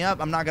you pick me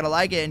up. I'm not gonna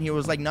like it. And he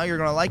was like, no, you're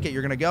gonna like it.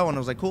 You're gonna go. And I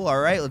was like, cool, all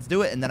right, let's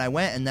do it. And then I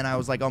went, and then I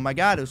was like, oh my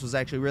God, this was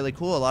actually really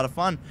cool, a lot of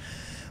fun.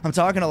 I'm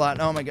talking a lot.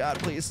 Oh my God,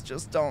 please,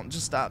 just don't,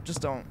 just stop,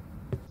 just don't.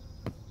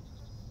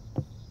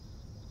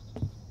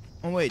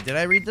 Oh wait, did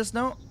I read this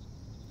note?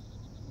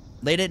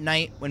 Late at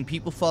night, when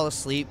people fall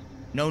asleep,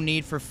 no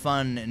need for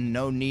fun and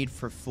no need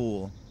for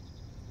fool.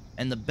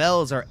 And the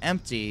bells are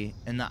empty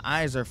and the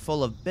eyes are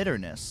full of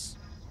bitterness.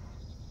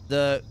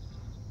 The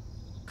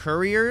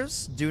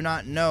couriers do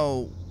not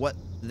know what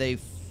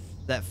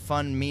that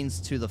fun means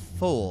to the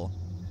fool.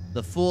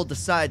 The fool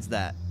decides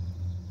that.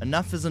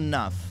 Enough is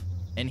enough,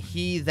 and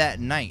he that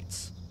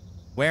night,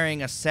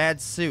 wearing a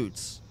sad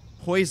suit,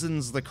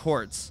 poisons the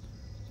courts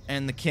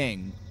and the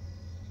king.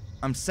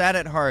 I'm sad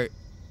at heart,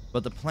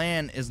 but the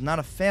plan is not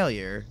a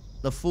failure.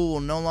 The fool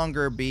will no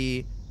longer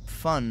be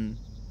fun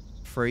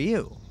for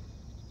you.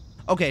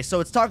 Okay, so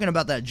it's talking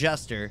about that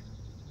jester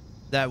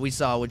that we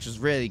saw, which is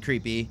really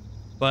creepy.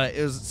 But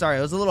it was, sorry,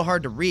 it was a little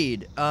hard to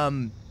read.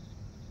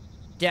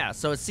 Yeah,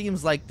 so it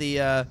seems like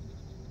the,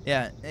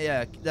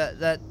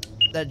 that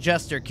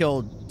jester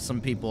killed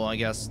some people, I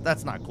guess.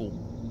 That's not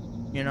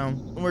cool. You know,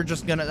 we're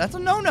just gonna, that's a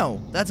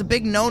no-no. That's a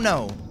big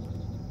no-no.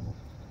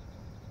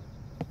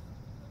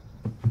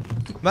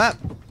 But,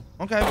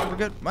 okay, we're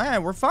good.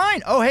 Man, we're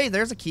fine. Oh, hey,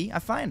 there's a key. I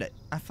found it.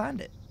 I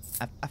found it.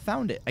 I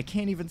found it. I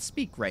can't even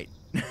speak right.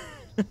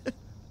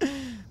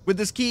 With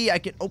this key, I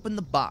can open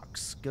the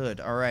box. Good.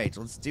 All right,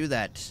 let's do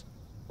that.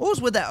 What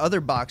was with that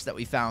other box that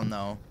we found,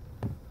 though?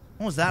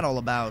 What was that all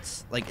about?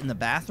 Like, in the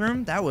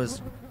bathroom? That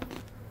was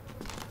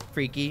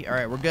freaky. All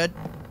right, we're good.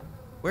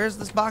 Where's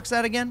this box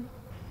at again?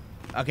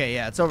 Okay,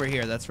 yeah, it's over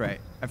here. That's right.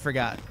 I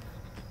forgot.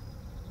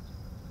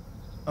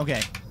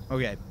 Okay.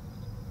 Okay.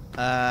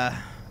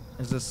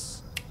 Is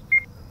this...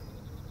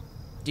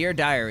 Dear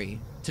Diary,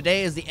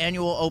 today is the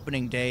annual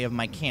opening day of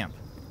my camp.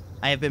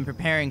 I have been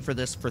preparing for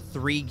this for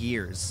 3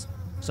 years,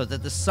 so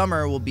that the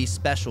summer will be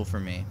special for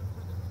me.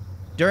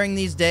 During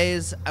these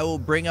days, I will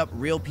bring up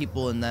real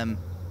people in them,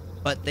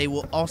 but they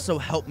will also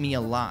help me a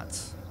lot.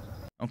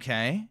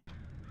 Okay.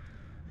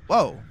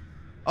 Whoa.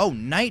 Oh,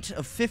 Night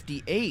of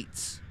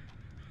 58.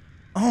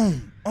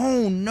 Oh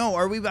no,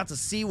 are we about to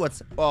see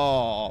what's...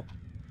 Oh.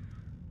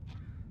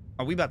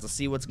 Are we about to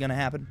see what's gonna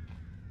happen?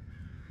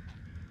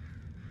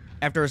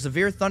 After a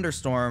severe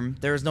thunderstorm,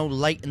 there is no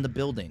light in the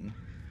building.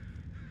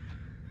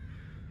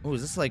 Oh,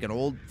 is this like an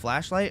old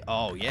flashlight?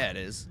 Oh, yeah, it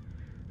is.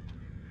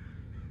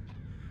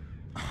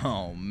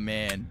 Oh,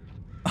 man.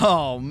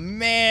 Oh,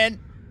 man.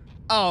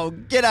 Oh,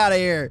 get out of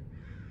here.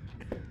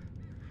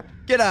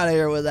 Get out of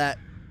here with that.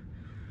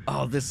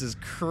 Oh, this is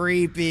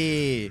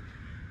creepy.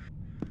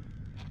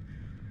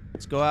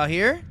 Let's go out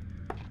here.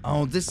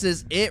 Oh, this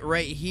is it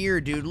right here,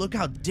 dude. Look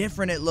how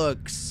different it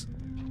looks.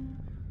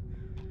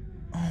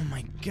 Oh,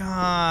 my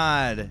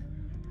God.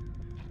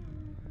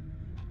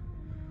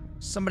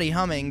 Somebody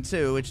humming,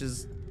 too, which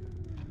is...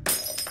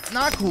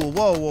 not cool.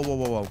 Whoa, whoa, whoa,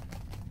 whoa, whoa.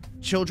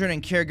 Children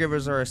and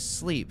caregivers are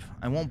asleep.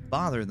 I won't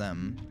bother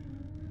them.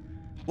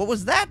 What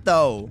was that,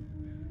 though?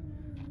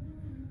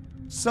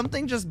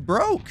 Something just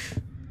broke.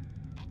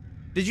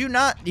 Did you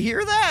not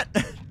hear that?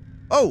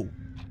 Oh.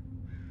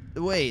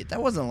 Wait,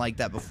 that wasn't like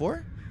that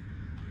before.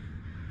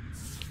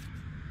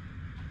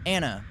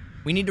 Anna,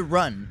 we need to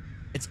run.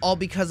 It's all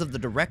because of the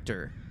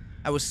director.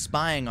 I was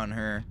spying on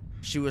her.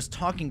 She was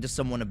talking to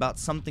someone about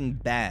something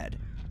bad.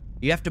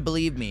 You have to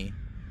believe me.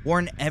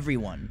 Warn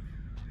everyone.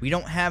 We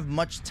don't have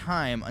much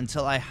time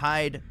until I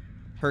hide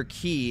her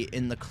key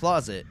in the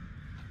closet.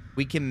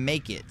 We can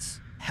make it.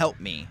 Help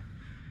me.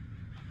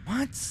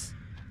 What?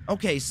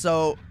 Okay,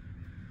 so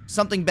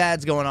something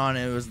bad's going on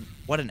and it was...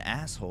 What an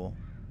asshole.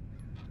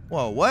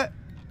 Whoa, what?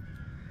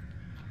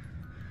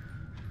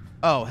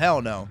 Oh,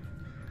 hell no.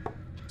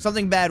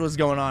 Something bad was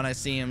going on, it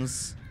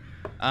seems.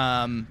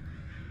 Like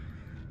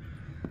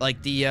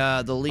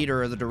the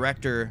leader or the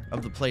director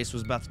of the place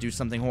was about to do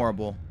something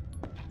horrible.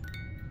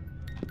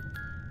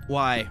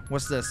 Why?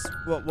 What's this?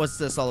 What's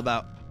this all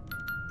about?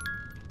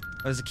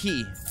 There's a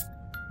key.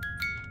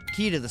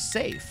 Key to the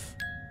safe.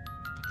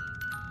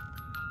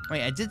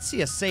 Wait, I did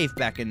see a safe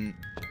back in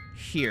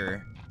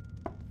here.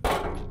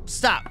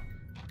 Stop!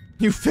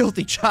 You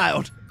filthy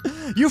child!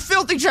 You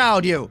filthy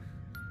child, you!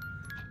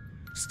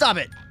 Stop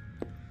it!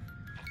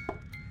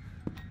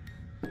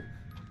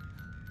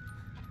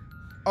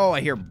 Oh,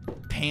 I hear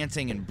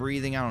panting and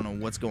breathing. I don't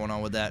know what's going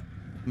on with that.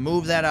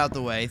 Move that out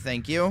the way,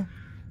 thank you.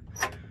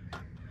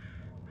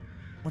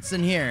 What's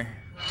in here?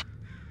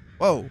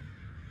 Whoa.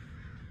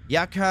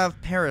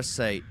 Yakov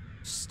Parasite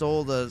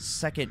stole the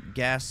second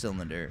gas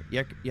cylinder.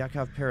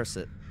 Yakov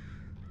Parasite.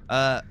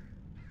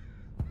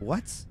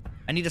 What?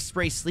 I need to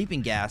spray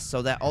sleeping gas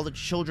so that all the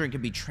children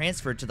can be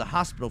transferred to the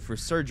hospital for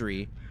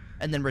surgery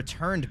and then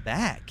returned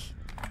back.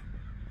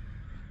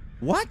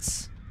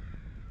 What?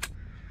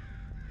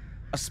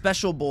 A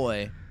special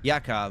boy,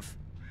 Yakov,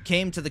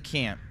 came to the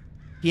camp.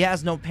 He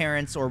has no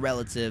parents or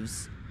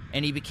relatives,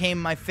 and he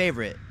became my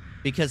favorite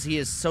because he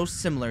is so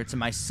similar to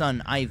my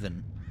son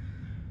Ivan.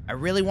 I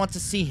really want to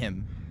see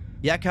him.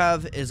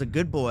 Yakov is a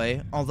good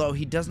boy, although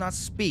he does not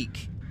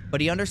speak,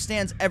 but he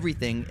understands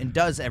everything and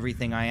does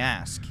everything I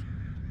ask.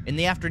 In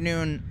the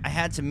afternoon, I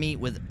had to meet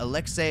with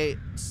Alexei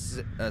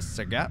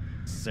Sergeyevich,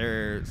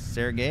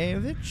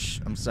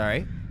 I'm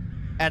sorry,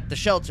 at the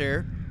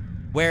shelter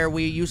where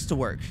we used to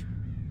work.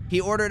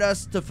 He ordered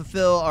us to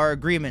fulfill our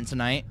agreement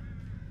tonight.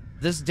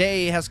 This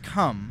day has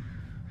come.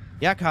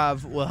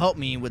 Yakov will help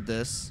me with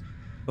this.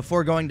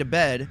 Before going to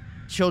bed,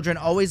 children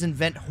always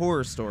invent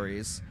horror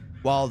stories,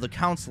 while the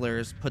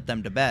counselors put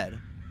them to bed.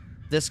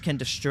 This can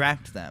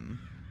distract them.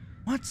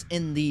 What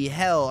in the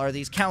hell are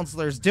these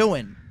counselors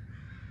doing?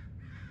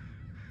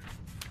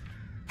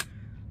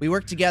 We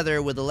worked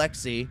together with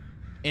Alexei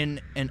in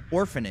an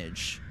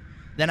orphanage.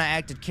 Then I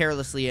acted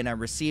carelessly and I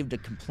received a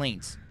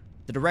complaint.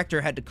 The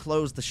director had to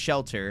close the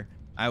shelter.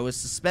 I was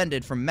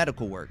suspended from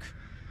medical work.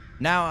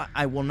 Now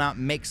I will not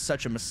make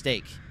such a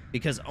mistake,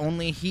 because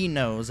only he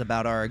knows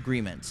about our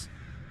agreement.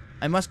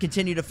 I must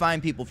continue to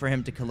find people for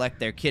him to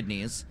collect their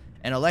kidneys,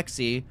 and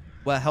Alexei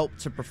will help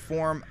to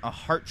perform a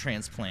heart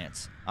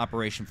transplant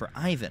operation for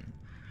Ivan.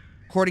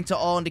 According to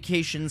all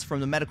indications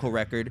from the medical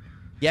record,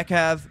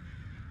 Yakov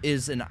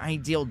is an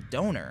ideal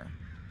donor.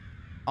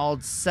 I'll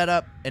set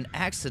up an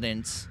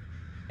accident,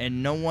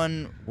 and no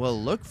one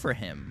will look for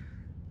him.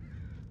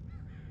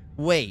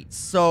 Wait,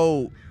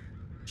 so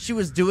she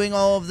was doing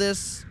all of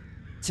this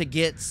to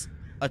get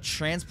a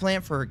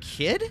transplant for her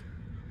kid?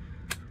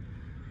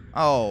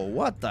 Oh,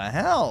 what the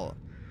hell?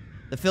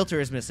 The filter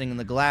is missing and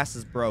the glass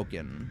is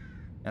broken.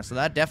 Yeah, so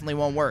that definitely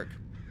won't work.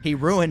 He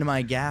ruined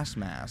my gas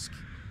mask.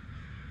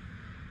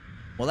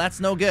 Well,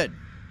 that's no good.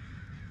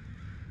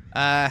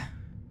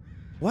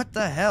 What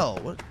the hell?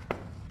 What?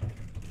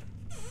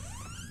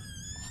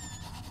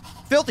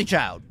 Filthy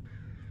child.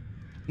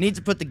 Need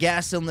to put the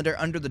gas cylinder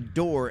under the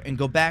door and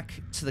go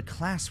back to the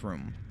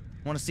classroom.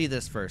 I want to see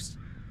this first.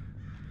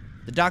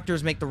 The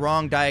doctors make the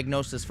wrong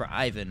diagnosis for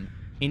Ivan.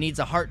 He needs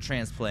a heart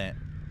transplant.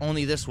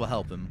 Only this will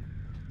help him.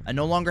 I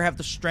no longer have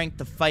the strength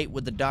to fight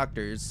with the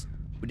doctors.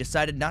 We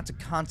decided not to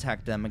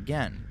contact them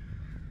again.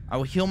 I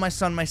will heal my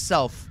son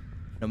myself,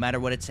 no matter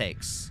what it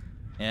takes.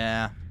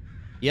 Yeah.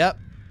 Yep.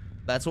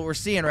 That's what we're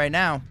seeing right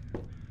now.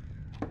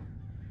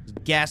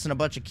 Gassing a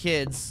bunch of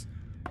kids,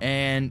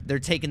 and they're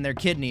taking their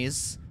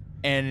kidneys,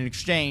 and in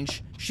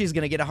exchange, she's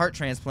gonna get a heart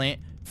transplant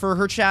for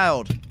her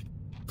child.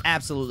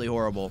 Absolutely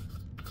horrible.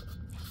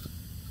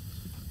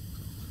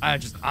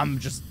 I'm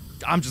just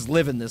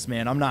living this,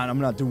 man. I'm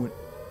not doing.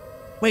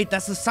 Wait,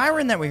 that's the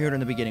siren that we heard in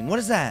the beginning. What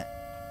is that?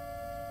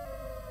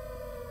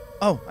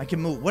 Oh, I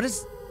can move. What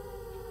is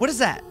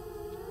that?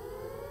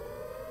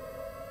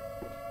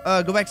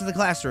 Go back to the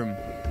classroom.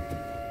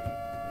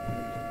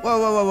 Whoa,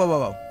 whoa, whoa, whoa,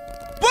 whoa, whoa!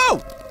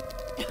 Whoa!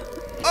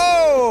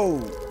 Oh!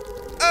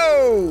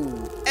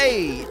 Oh!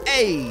 Hey,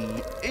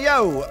 hey,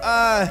 yo,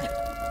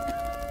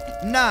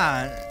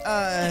 nah,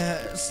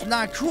 it's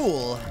not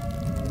cool.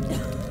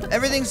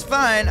 Everything's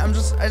fine. I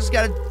just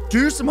gotta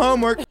do some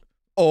homework.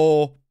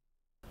 Oh.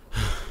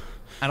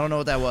 I don't know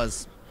what that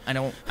was. I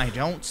don't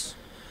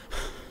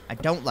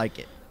like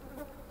it.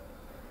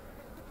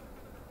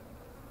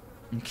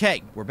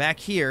 Okay, we're back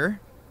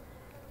here.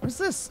 What is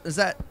this? Is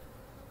that...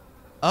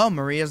 Oh,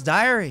 Maria's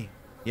diary.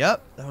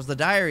 Yep, that was the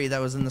diary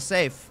that was in the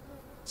safe.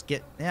 Let's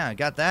get... Yeah, I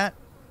got that.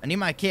 I need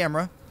my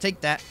camera.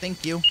 Take that.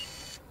 Thank you.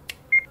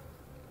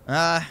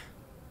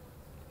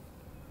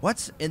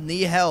 What's in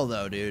the hell,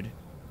 though, dude?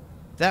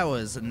 That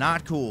was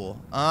not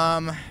cool.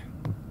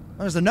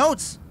 There's the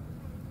notes.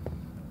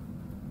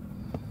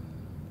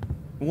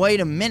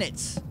 Wait a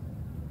minute.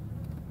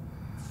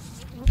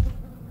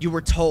 You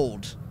were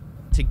told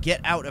to get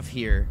out of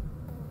here.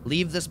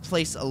 Leave this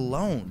place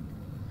alone.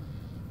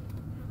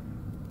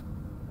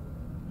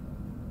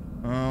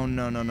 Oh,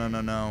 no, no, no,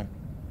 no, no.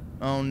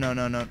 Oh, no,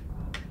 no, no.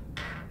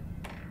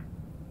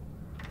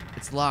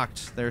 It's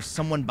locked. There's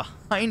someone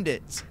behind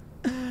it.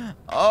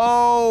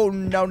 Oh,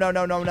 no, no,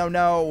 no, no, no,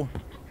 no.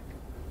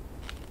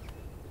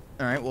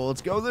 Alright, well,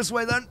 let's go this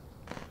way then.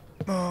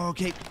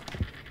 Okay.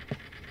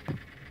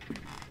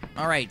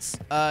 Alright,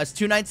 is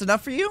 2 nights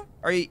enough for you?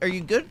 Are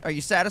you good? Are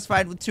you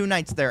satisfied with 2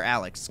 nights there,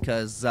 Alex?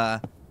 Because,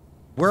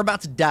 we're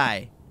about to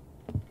die.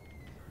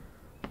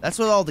 That's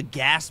what all the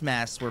gas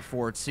masks were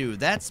for, too.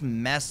 That's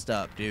messed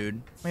up,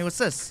 dude. Wait, what's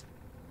this?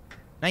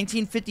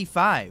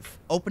 1955.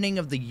 Opening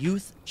of the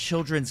Youth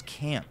Children's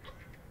Camp.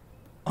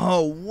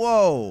 Oh,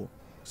 whoa.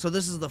 So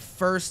this is the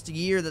first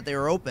year that they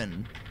were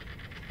open.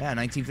 Yeah,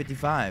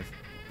 1955.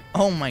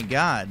 Oh, my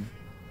God.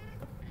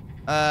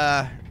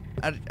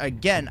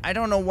 Again, I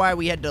don't know why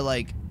we had to,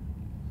 like,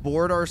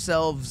 board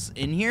ourselves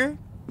in here.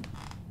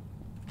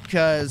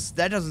 Because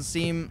that doesn't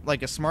seem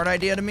like a smart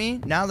idea to me.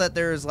 Now that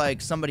there's,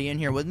 like, somebody in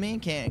here with me,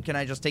 can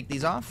I just take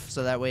these off?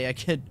 So that way I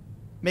could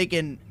make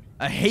a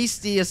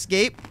hasty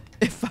escape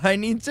if I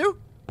need to.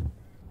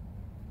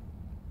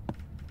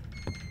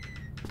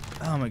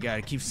 Oh, my God.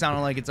 It keeps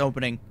sounding like it's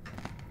opening.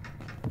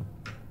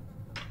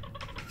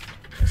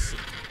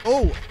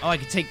 Oh, I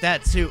could take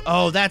that too.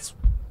 Oh, that's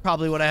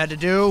probably what I had to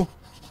do.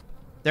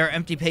 There are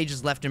empty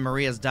pages left in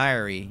Maria's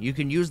diary. You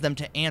can use them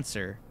to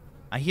answer.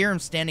 I hear him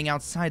standing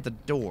outside the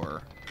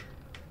door.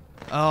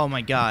 Oh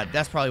my god,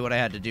 that's probably what I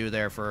had to do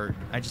there for...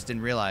 I just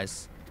didn't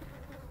realize.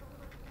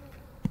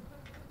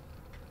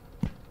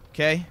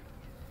 Okay.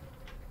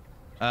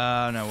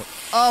 No.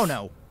 Oh,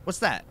 no. What's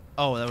that?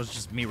 Oh, that was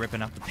just me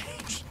ripping out the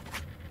page.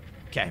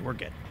 Okay, we're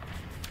good.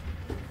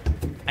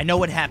 I know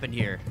what happened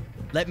here.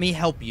 Let me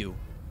help you.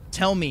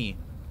 Tell me,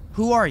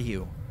 who are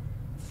you?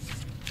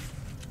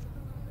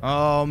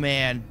 Oh,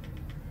 man.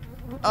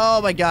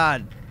 Oh, my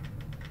God.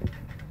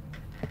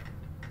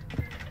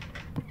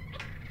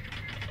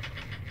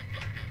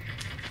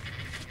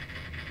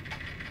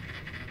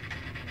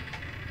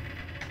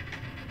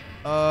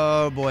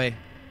 Oh, boy.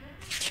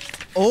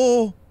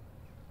 Oh.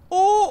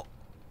 Oh.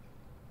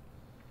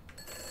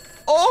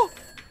 Oh.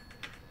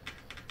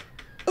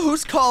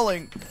 Who's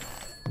calling?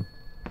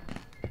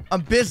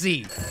 I'm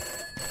busy.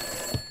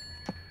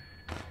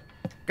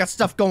 Got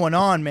stuff going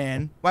on,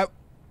 man. Why?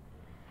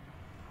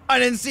 I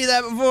didn't see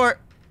that before.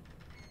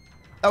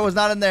 That was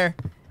not in there.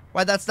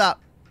 Why'd that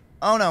stop?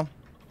 Oh, no.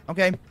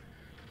 Okay.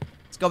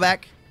 Let's go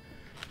back.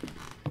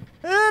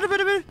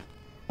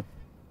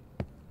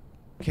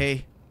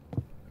 Okay.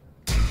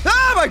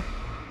 Ah, my...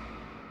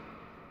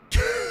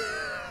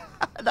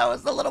 That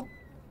was the little...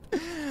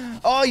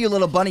 Oh, you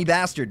little bunny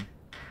bastard.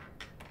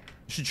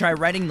 You should try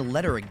writing the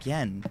letter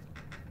again.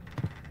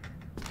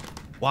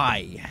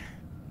 Why?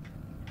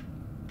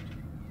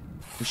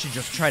 We should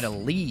just try to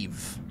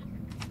leave.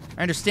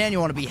 I understand you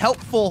want to be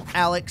helpful,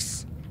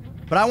 Alex,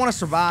 but I want to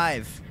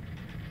survive.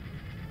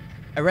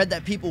 I read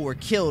that people were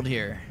killed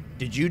here.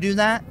 Did you do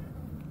that?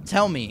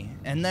 Tell me,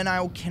 and then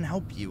I can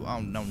help you. Oh,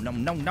 no, no,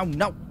 no, no,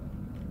 no.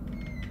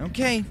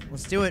 Okay,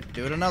 let's do it.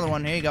 Do it another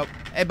one. Here you go.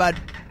 Hey, bud.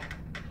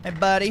 Hey,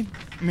 buddy.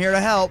 I'm here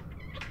to help.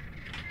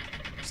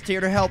 Just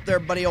here to help there,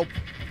 buddy. Oh,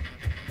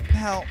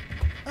 help.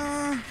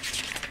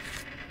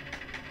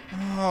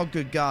 Oh,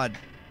 good God.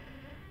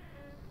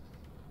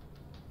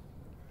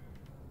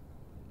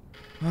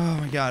 Oh,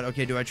 my God.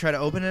 Okay, do I try to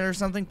open it or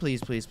something?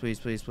 Please, please, please,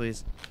 please,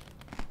 please.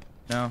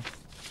 No.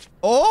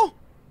 Oh!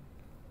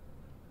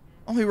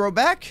 Oh, he wrote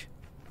back?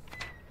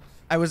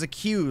 I was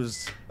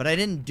accused, but I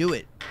didn't do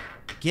it.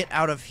 Get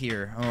out of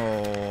here.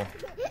 Oh.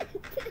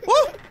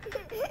 Woo!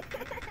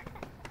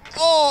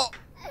 Oh!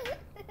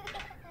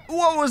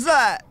 What was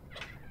that?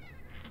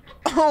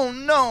 Oh,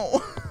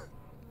 no.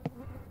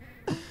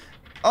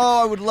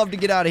 Oh, I would love to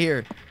get out of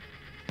here.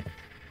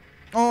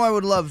 Oh, I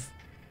would love...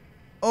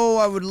 Oh,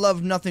 I would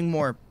love nothing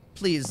more.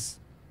 Please.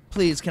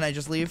 Please, can I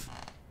just leave?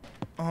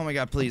 Oh my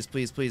God, please,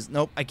 please, please.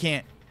 Nope, I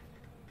can't.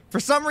 For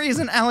some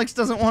reason, Alex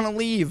doesn't want to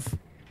leave.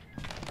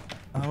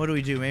 What do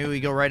we do? Maybe we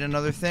go write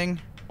another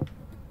thing?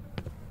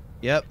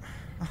 Yep.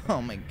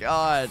 Oh my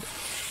God.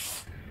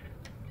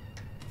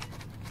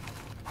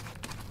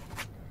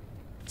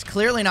 It's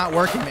clearly not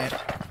working, man.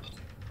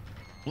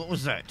 What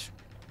was that?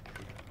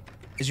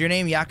 Is your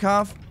name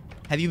Yakov?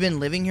 Have you been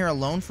living here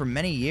alone for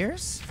many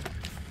years?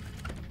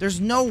 There's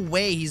no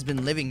way he's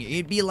been living here.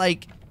 He'd be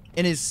like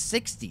in his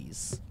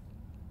 60s.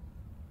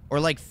 Or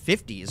like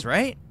 50s,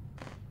 right?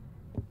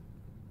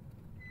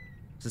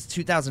 This is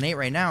 2008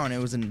 right now, and it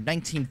was in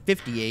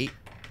 1958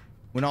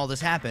 when all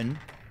this happened.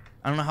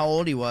 I don't know how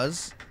old he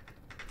was,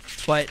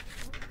 but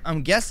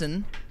I'm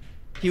guessing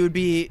he would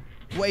be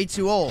way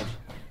too old.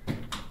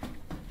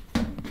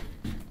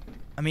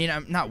 I mean,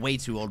 I'm not way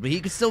too old, but he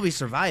could still be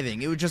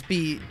surviving. It would just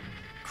be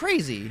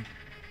crazy.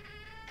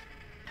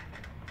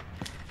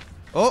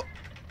 Oh.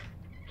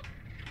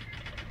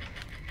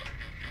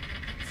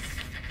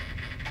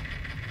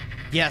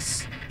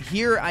 Yes,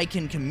 here I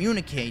can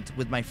communicate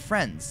with my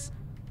friends.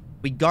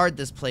 We guard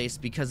this place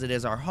because it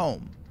is our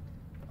home.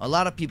 A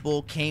lot of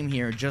people came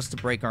here just to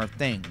break our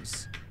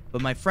things,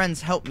 but my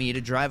friends help me to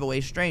drive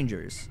away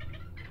strangers.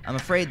 I'm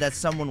afraid that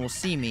someone will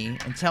see me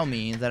and tell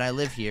me that I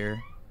live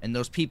here, and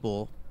those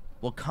people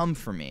will come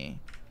for me.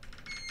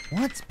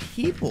 What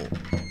people?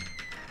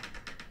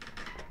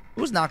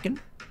 Who's knocking?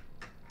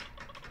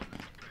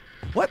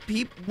 What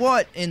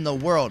in the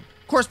world?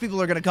 Of course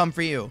people are gonna come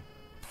for you.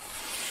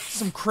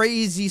 Some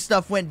crazy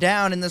stuff went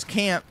down in this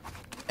camp,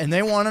 and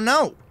they want to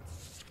know.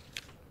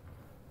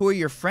 Who are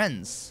your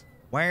friends?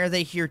 Why are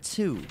they here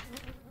too?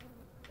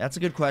 That's a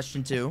good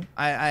question too.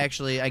 I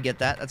get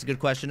that. That's a good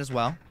question as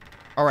well.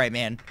 All right,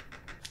 man.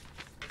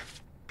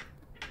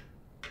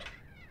 At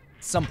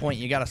some point,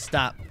 you gotta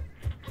stop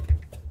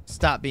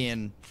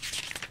being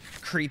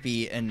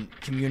creepy and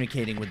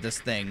communicating with this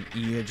thing.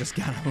 You just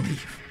gotta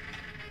leave.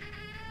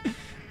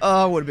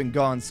 Oh, I would have been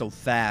gone so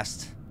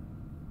fast.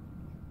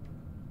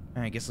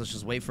 I guess let's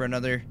just wait for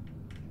another...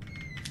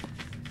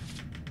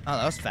 Oh,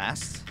 that was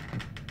fast.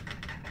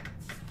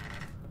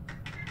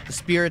 The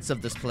spirits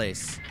of this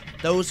place.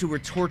 Those who were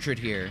tortured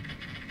here.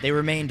 They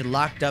remained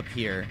locked up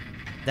here.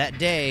 That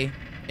day,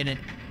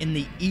 in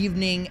the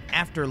evening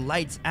after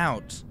lights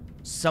out,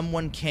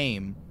 someone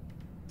came.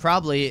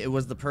 Probably it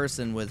was the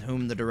person with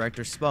whom the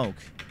director spoke.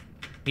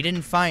 He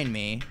didn't find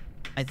me.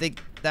 I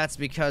think that's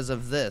because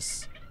of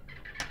this.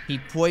 He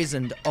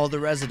poisoned all the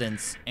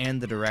residents and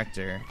the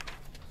director.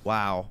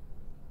 Wow.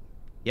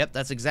 Yep,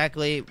 that's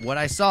exactly what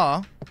I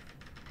saw.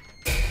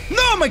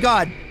 Oh my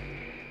god!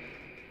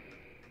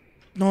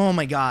 Oh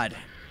my god.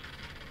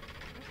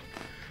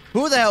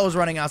 Who the hell was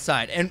running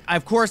outside? And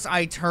of course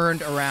I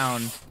turned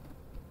around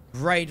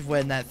right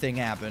when that thing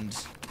happened.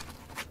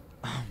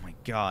 Oh my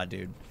god,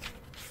 dude.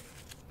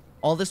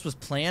 All this was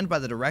planned by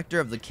the director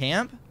of the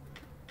camp?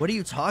 What are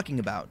you talking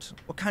about?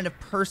 What kind of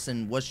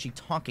person was she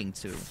talking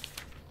to?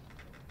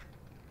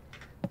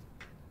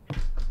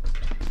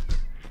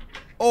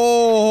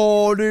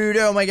 Oh, dude.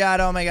 Oh my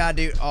god,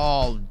 dude.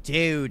 Oh,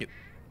 dude.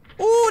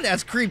 Ooh,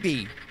 that's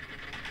creepy.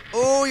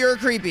 Oh, you're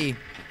creepy.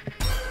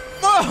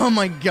 Oh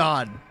my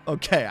god.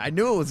 Okay, I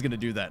knew it was gonna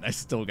do that. I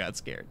still got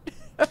scared.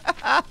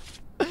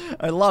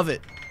 I love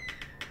it.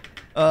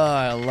 Oh,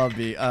 I love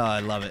it. Oh, I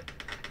love it.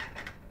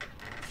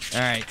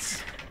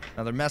 Alright.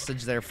 Another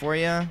message there for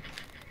you.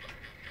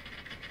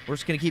 We're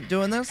just gonna keep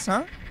doing this,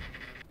 huh?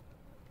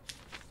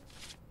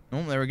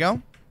 Oh, there we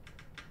go.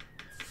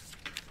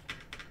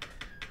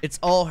 It's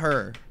all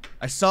her.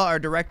 I saw our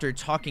director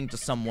talking to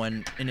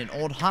someone in an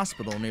old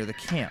hospital near the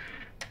camp.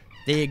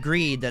 They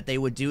agreed that they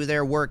would do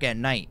their work at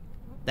night.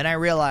 Then I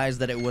realized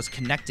that it was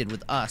connected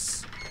with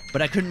us,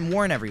 but I couldn't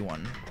warn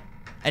everyone.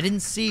 I didn't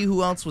see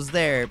who else was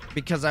there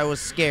because I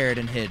was scared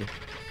and hid.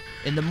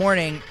 In the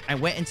morning, I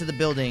went into the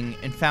building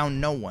and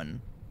found no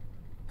one.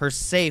 Her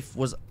safe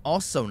was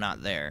also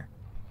not there.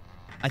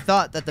 I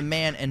thought that the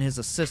man and his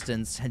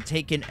assistants had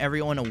taken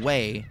everyone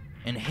away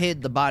and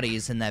hid the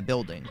bodies in that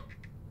building.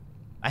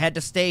 I had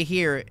to stay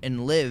here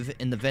and live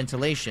in the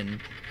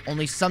ventilation,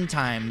 only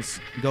sometimes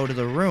go to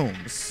the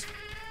rooms.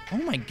 Oh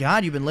my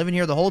god, you've been living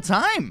here the whole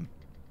time!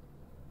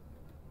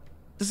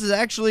 This is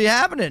actually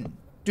happening.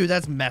 Dude,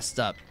 that's messed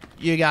up.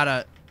 You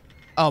gotta...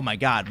 Oh my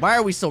god, why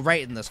are we still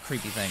writing this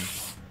creepy thing?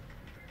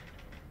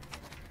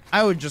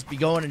 I would just be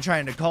going and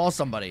trying to call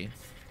somebody.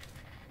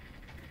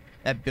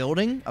 That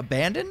building?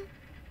 Abandoned?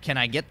 Can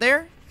I get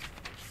there?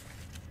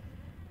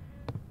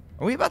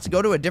 Are we about to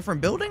go to a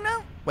different building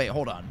now? Wait,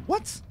 hold on.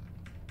 What?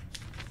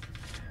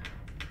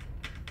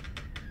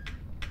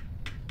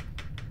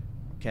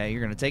 Okay,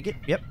 you're gonna take it?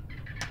 Yep.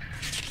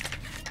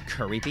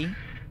 Creepy.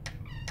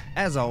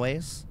 As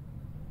always.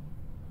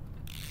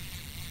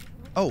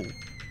 Oh.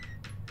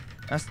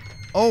 That's...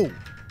 Oh!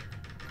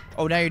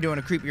 Oh, now you're doing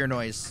a creepier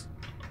noise.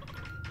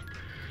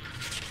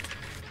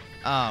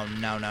 Oh,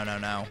 no, no, no,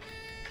 no.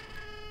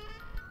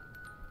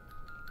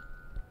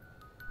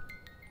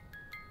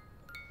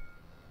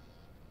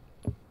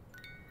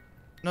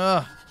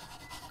 Ugh.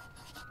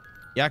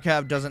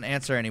 Yakov doesn't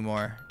answer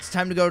anymore. It's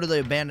time to go to the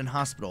abandoned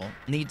hospital.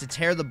 Need to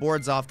tear the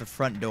boards off the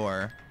front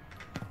door.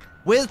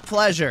 With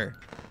pleasure.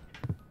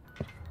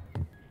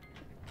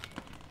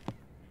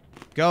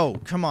 Go.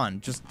 Come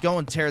on. Just go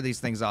and tear these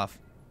things off.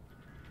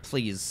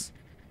 Please.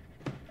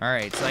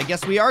 Alright, so I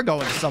guess we are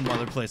going to some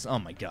other place. Oh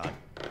my god.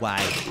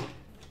 Why?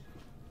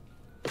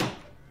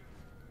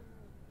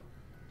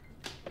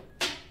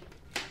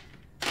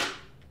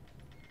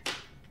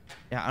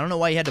 Yeah, I don't know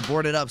why you had to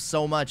board it up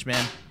so much,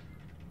 man.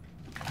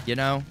 You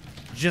know?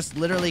 Just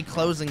literally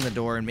closing the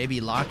door and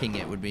maybe locking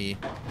it would be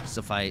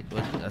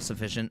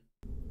sufficient.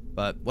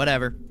 But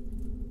whatever.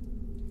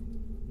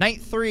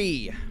 Night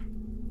 3.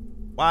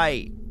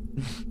 Why?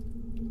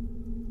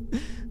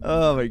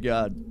 Oh my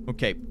god.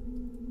 Okay.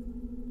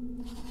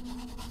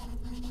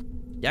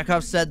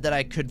 Yakov said that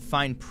I could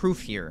find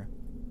proof here.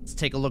 Let's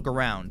take a look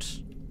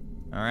around.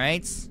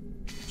 Alright.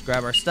 Let's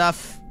grab our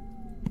stuff.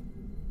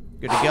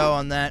 Good to go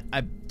on that.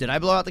 Did I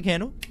blow out the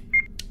candle?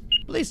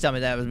 Please tell me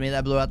that was me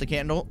that blew out the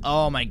candle.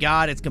 Oh my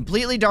god, it's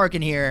completely dark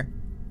in here.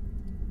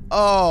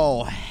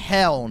 Oh,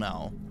 hell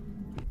no.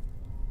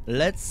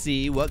 Let's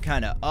see what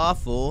kind of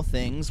awful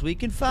things we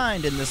can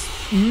find in this.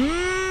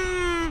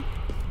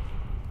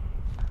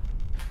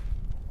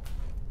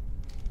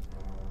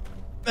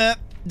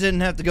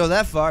 Didn't have to go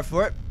that far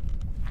for it.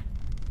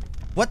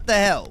 What the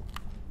hell?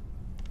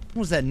 What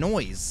was that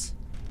noise?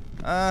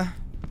 I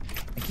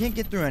can't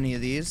get through any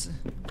of these.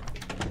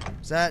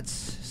 Is that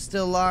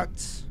still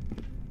locked?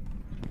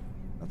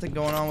 Nothing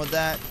going on with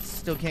that.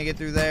 Still can't get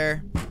through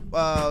there.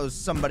 Whoa,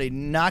 somebody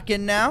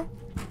knocking now?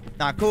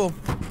 Not cool.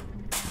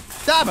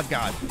 Oh my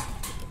god.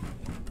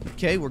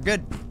 Okay, we're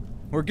good.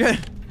 We're good.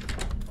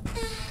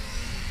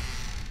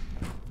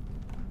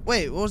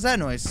 Wait, what was that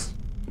noise?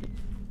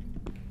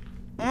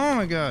 Oh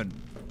my god.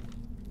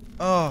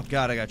 Oh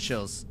god, I got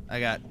chills. I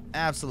got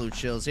absolute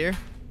chills here.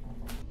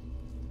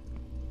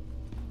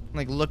 I'm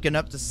like looking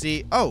up to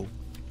see. Oh,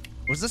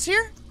 was this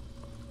here?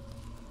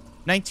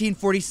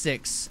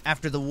 1946,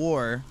 after the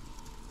war,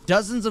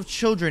 dozens of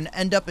children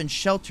end up in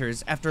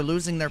shelters after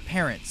losing their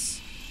parents.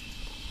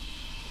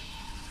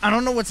 I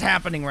don't know what's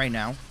happening right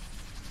now.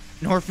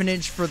 An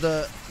orphanage for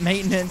the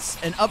maintenance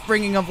and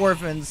upbringing of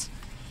orphans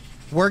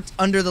worked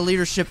under the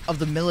leadership of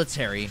the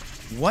military.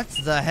 What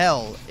the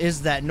hell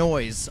is that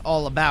noise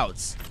all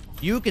about?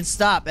 You can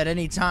stop at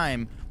any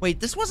time. Wait,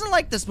 this wasn't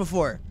like this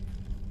before.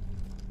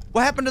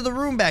 What happened to the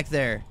room back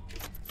there?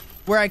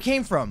 Where I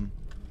came from?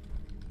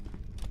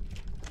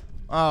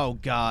 Oh,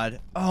 God.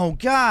 Oh,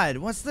 God.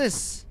 What's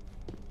this?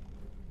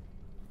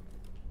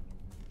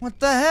 What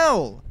the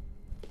hell?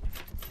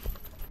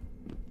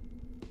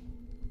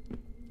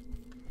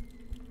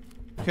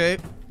 Okay.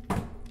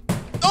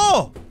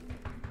 Oh!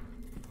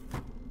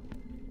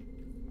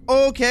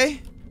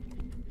 Okay.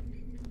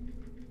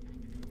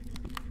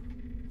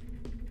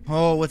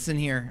 Oh, what's in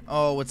here?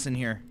 Oh, what's in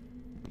here?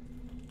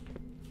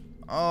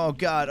 Oh,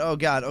 God. Oh,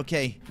 God.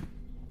 Okay.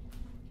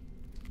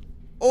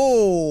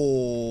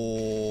 Oh,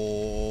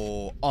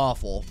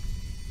 awful.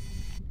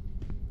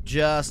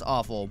 Just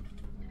awful.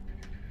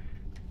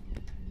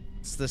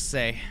 What's this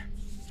say?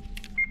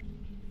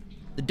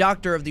 The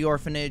doctor of the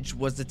orphanage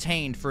was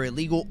detained for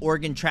illegal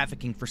organ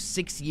trafficking for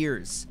 6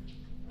 years.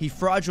 He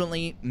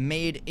fraudulently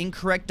made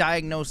incorrect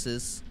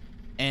diagnosis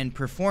and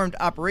performed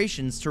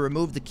operations to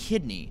remove the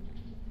kidney.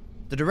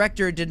 The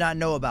director did not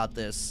know about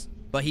this,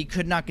 but he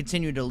could not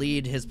continue to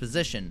lead his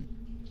position.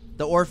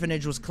 The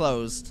orphanage was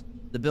closed.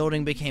 The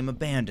building became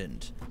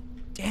abandoned.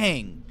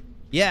 Dang.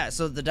 Yeah,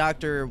 so the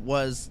doctor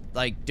was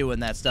like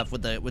doing that stuff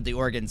with the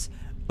organs,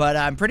 but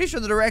I'm pretty sure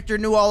the director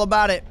knew all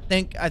about it.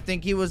 I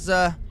think he was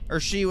or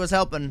she was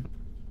helping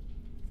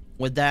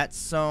with that.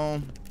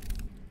 So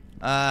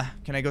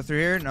can I go through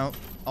here? No,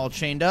 all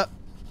chained up.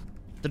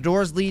 The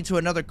doors lead to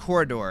another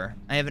corridor.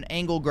 I have an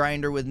angle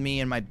grinder with me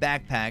in my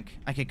backpack.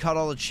 I can cut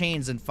all the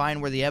chains and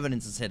find where the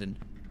evidence is hidden.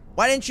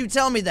 Why didn't you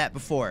tell me that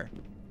before?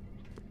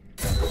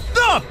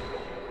 Oh!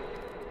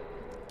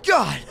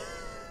 God!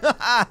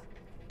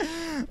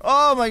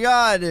 Oh my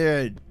God,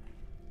 dude.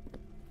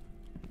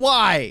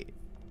 Why?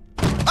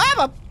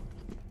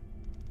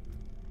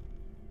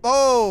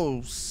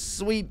 Oh,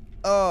 sweet.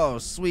 Oh,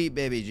 sweet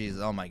baby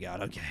Jesus. Oh my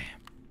God, okay.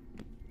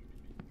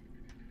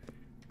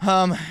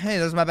 Hey,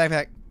 there's my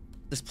backpack.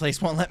 This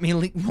place won't let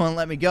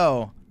me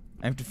go.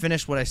 I have to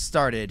finish what I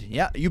started.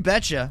 Yeah, you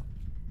betcha.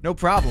 No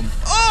problem.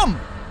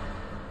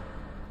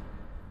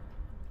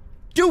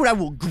 Dude, I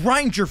will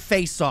grind your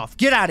face off.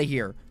 Get out of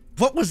here.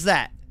 What was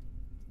that?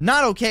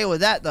 Not okay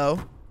with that,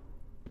 though.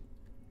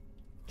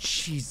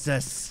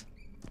 Jesus.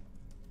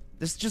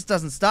 This just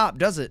doesn't stop,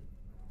 does it?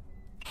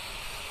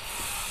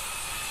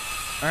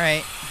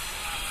 Alright.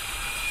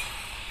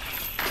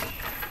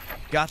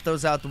 Got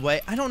those out the way.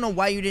 I don't know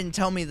why you didn't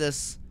tell me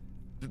this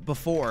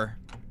before.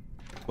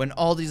 When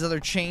all these other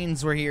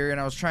chains were here and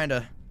I was trying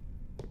to...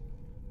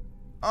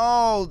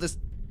 Oh, this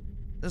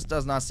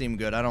does not seem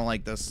good. I don't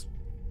like this.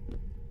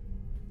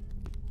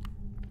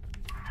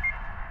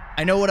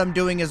 I know what I'm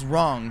doing is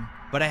wrong,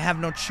 but I have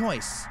no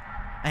choice.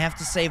 I have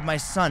to save my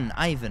son,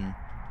 Ivan.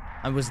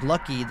 I was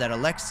lucky that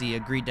Alexei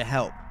agreed to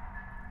help.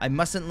 I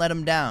mustn't let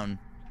him down.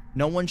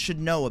 No one should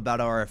know about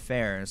our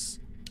affairs.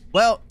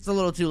 Well, it's a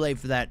little too late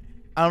for that.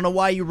 I don't know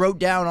why you wrote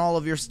down all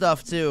of your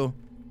stuff, too.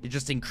 You're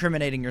just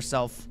incriminating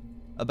yourself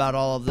about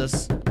all of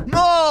this.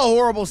 Oh,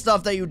 horrible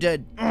stuff that you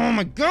did. Oh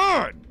my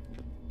God.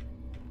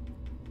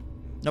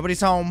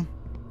 Nobody's home.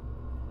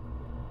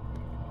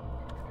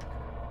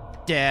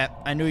 Yeah,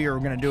 I knew you were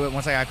gonna do it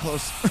once I got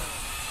close.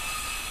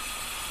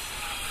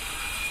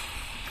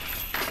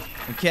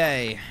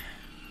 Okay.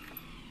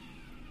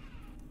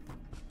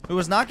 Who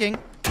was knocking?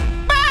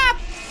 Ah!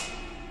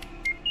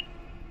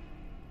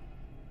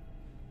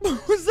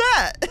 What was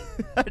that?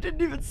 I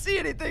didn't even see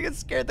anything. It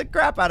scared the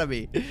crap out of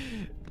me.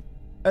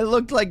 I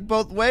looked like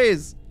both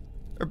ways.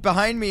 Or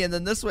behind me and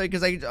then this way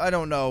because I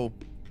don't know.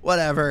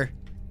 Whatever.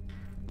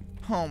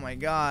 Oh my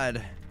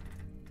God.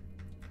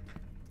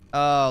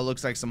 Oh,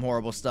 looks like some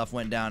horrible stuff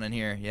went down in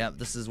here. Yep,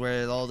 this is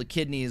where all the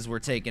kidneys were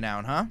taken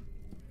out, huh?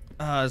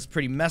 It's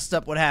pretty messed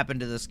up what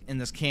happened to this in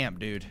this camp,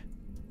 dude.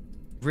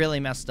 Really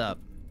messed up.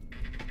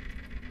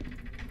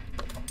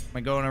 Am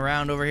I going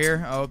around over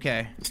here? Oh,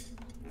 okay.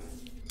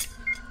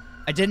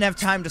 I didn't have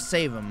time to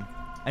save him.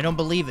 I don't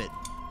believe it.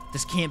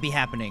 This can't be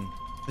happening.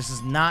 This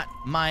is not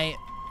my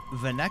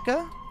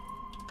Vaneka?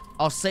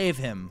 I'll save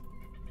him.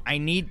 I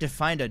need to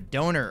find a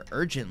donor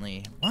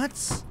urgently.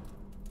 What?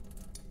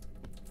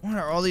 What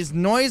are all these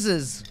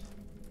noises?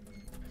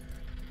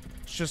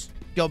 Let's just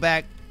go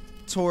back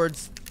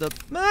towards the...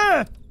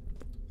 Ah!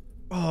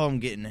 Oh, I'm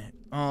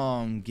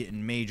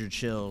getting major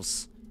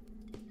chills.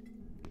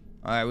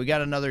 Alright, we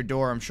got another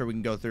door I'm sure we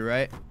can go through,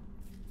 right?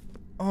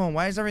 Oh,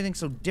 why is everything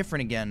so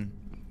different again?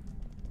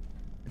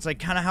 It's like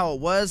kind of how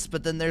it was,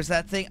 but then there's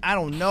that thing. I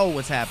don't know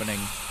what's happening.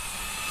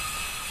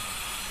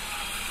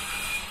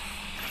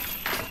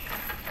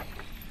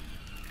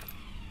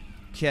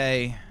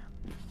 Okay.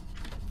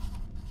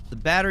 The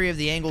battery of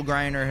the angle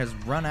grinder has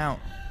run out.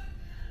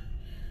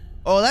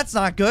 Oh, that's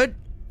not good.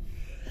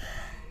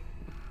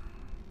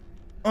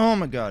 Oh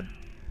my God.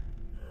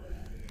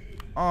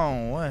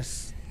 Oh,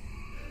 what's...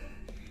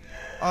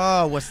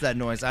 Oh, what's that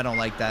noise? I don't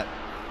like that.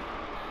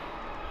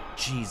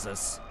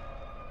 Jesus.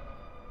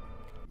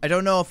 I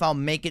don't know if I'll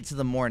make it to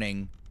the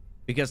morning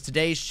because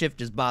today's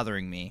shift is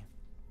bothering me.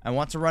 I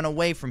want to run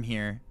away from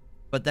here,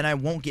 but then I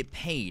won't get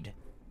paid.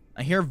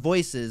 I hear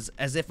voices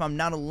as if I'm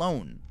not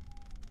alone.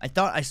 I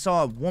thought I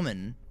saw a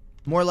woman,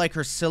 more like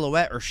her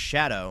silhouette or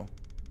shadow.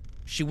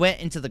 She went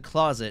into the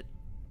closet.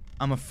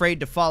 I'm afraid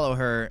to follow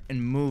her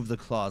and move the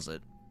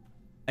closet.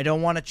 I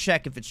don't want to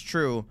check if it's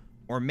true,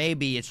 or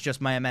maybe it's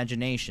just my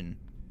imagination,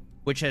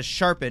 which has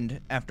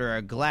sharpened after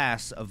a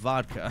glass of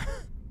vodka.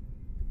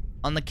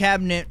 On the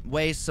cabinet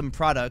weigh some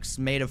products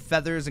made of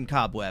feathers and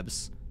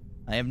cobwebs.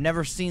 I have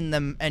never seen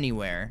them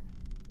anywhere.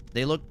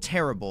 They look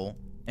terrible,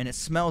 and it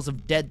smells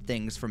of dead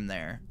things from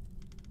there.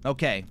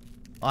 Okay,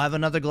 I'll have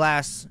another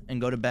glass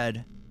and go to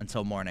bed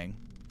until morning.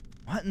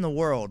 What in the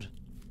world?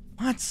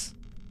 What?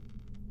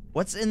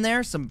 What's in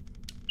there? Some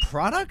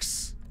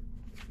products?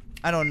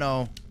 I don't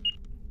know.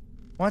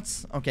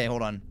 What? Okay,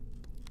 hold on.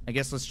 I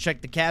guess let's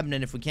check the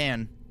cabinet if we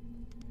can.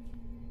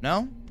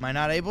 No? Am I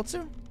not able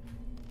to?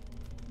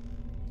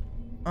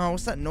 Oh,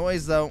 what's that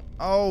noise, though?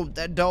 Oh,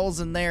 that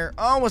doll's in there.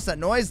 Oh, what's that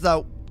noise,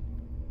 though?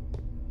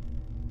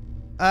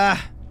 I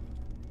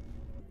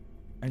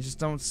just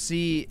don't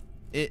see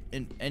it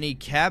in any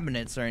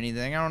cabinets or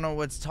anything. I don't know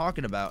what it's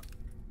talking about.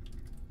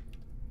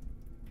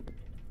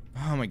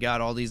 Oh my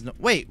god, all these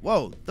wait,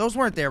 whoa, those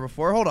weren't there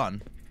before. Hold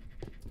on.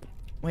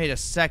 Wait a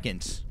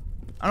second.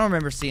 I don't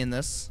remember seeing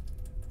this.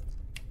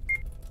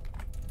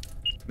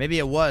 Maybe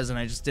it was and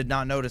I just did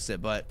not notice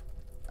it, but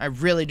I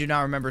really do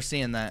not remember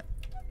seeing that.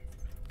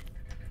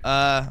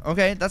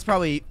 Okay, that's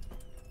probably...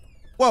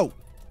 Whoa!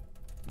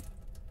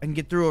 I can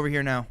get through over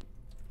here now.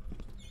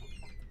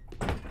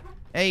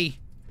 Hey!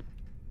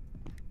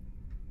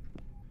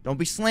 Don't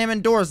be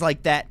slamming doors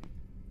like that.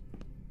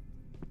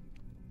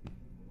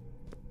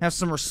 Have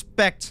some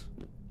respect.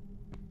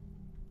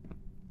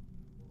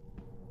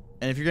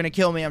 And if you're gonna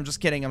kill me, I'm just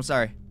kidding, I'm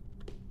sorry.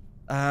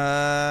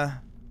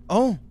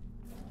 Oh!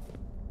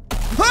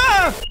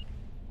 Ah!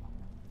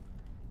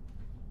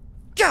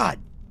 God!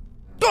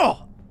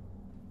 Oh!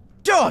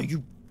 Oh,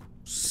 you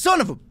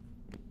son of a...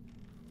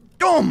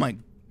 Oh my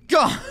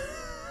god!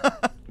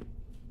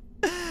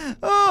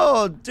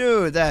 Oh,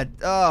 dude, that...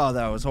 Oh,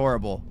 that was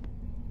horrible.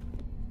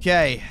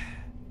 Okay.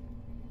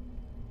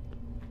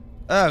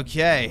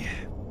 Okay.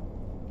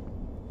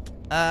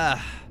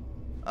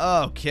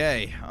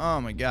 Okay.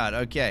 Oh my god,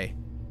 okay.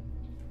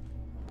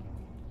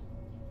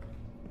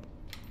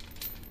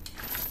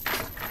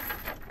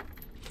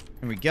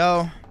 Here we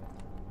go.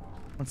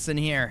 What's in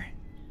here?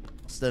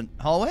 It's the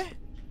hallway?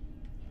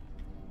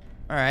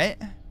 Alright.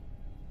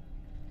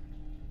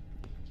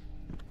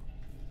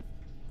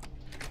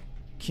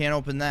 Can't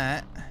open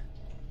that.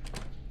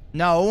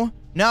 No.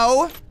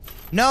 No.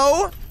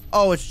 No.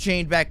 Oh, it's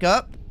chained back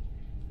up.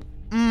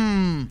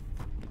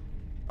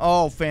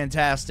 Oh,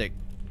 fantastic.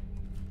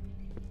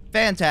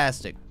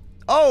 Fantastic.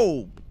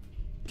 Oh.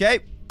 Okay.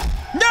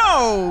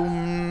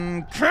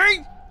 No.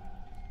 Okay.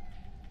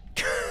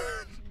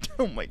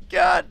 Oh my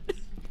god.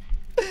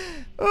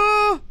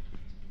 Oh.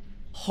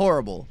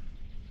 Horrible.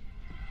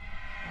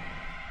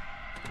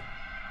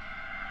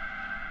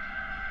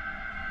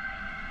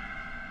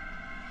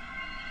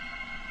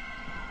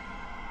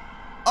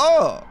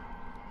 Oh.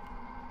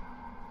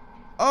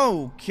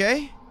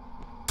 Okay.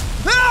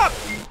 Ah!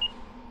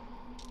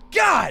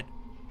 God.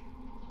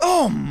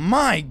 Oh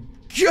my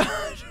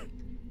god.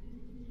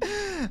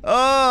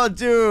 Oh,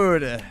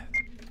 dude.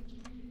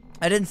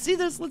 I didn't see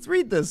this. Let's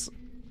read this.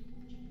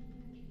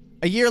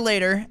 A year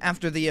later,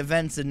 after the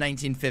events in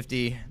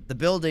 1950, the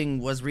building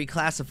was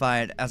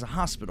reclassified as a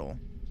hospital,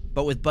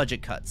 but with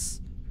budget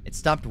cuts. It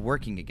stopped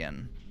working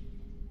again.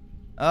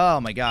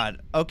 Oh my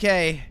god.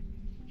 Okay.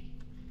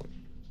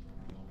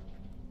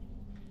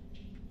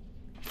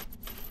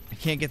 I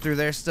can't get through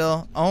there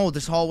still. Oh,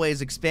 this hallway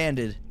is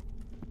expanded.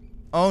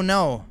 Oh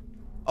no.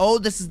 Oh,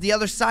 this is the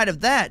other side of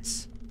that.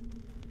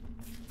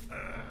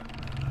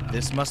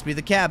 This must be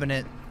the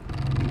cabinet.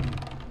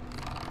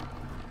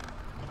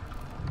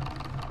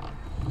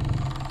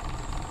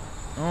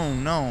 Oh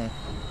no.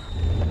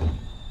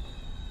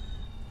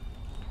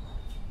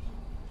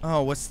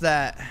 Oh, what's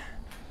that?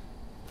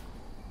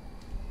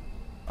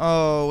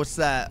 Oh, what's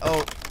that?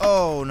 Oh,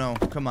 oh no,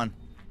 come on.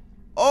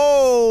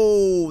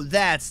 Oh,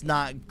 that's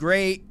not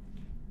great.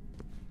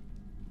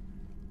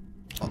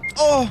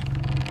 Oh,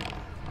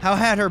 how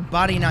had her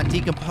body not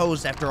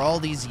decomposed after all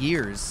these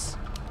years?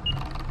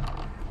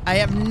 I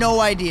have no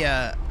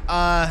idea.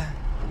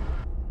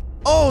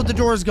 Oh, the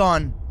door's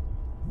gone.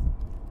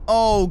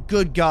 Oh,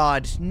 good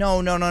God.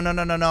 No, no, no, no,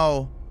 no, no,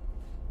 no.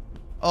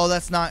 Oh,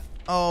 that's not...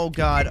 Oh,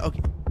 God.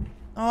 Okay.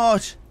 Oh,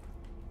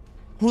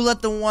 who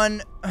let the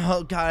one...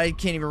 Oh, God, I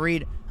can't even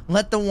read.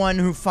 Let the one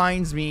who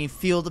finds me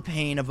feel the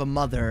pain of a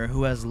mother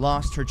who has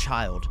lost her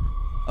child.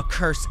 A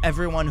curse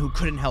everyone who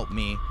couldn't help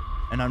me.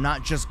 And I'm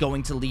not just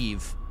going to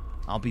leave.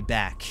 I'll be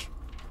back.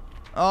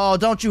 Oh,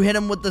 don't you hit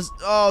him with this...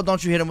 Oh,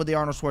 don't you hit him with the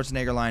Arnold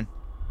Schwarzenegger line.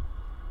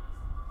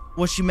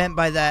 What she meant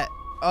by that...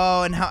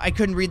 Oh, and how I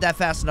couldn't read that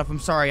fast enough. I'm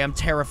sorry. I'm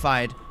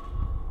terrified.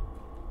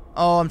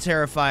 Oh, I'm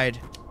terrified.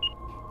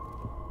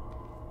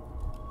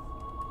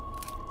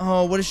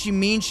 Oh, what does she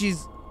mean?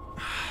 She's...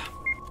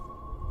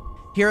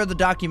 Here are the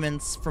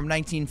documents from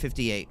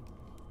 1958.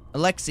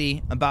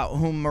 Alexei, about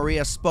whom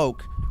Maria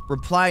spoke,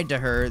 replied to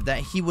her that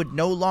he would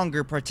no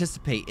longer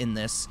participate in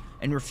this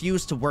and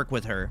refused to work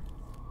with her.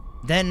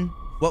 Then,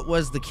 what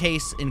was the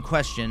case in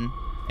question,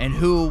 and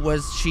who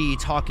was she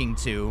talking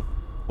to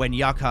when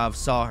Yakov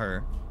saw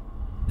her?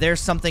 There's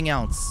something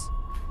else.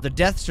 The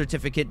death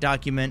certificate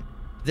document.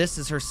 This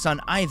is her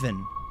son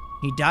Ivan.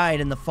 He died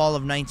in the fall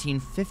of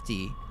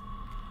 1950.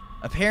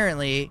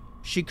 Apparently,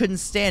 she couldn't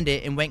stand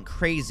it and went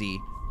crazy.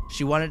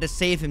 She wanted to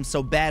save him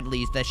so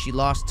badly that she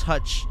lost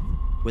touch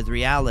with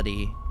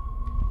reality.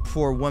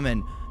 Poor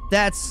woman.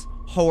 That's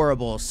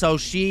horrible. So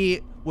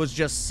she was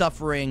just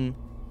suffering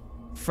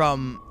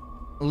from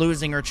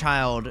losing her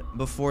child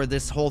before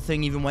this whole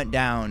thing even went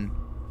down.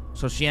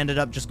 So she ended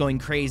up just going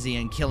crazy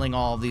and killing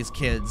all of these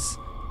kids.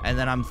 And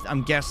then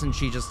I'm guessing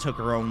she just took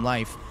her own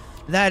life.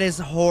 That is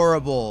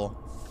horrible.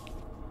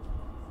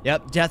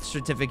 Yep, death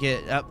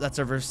certificate. Yep, that's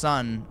of her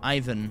son,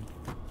 Ivan.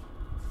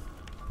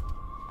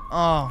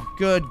 Oh,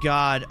 good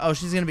God. Oh,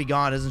 she's gonna be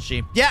gone, isn't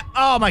she? Yeah.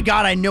 Oh my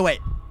God, I knew it.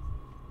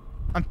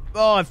 I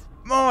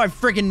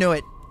freaking knew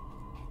it.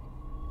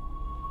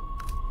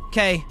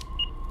 Okay.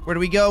 Where do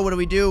we go? What do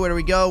we do? Where do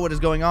we go? What is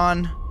going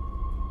on?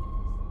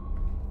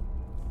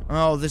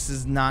 Oh, this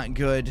is not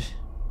good.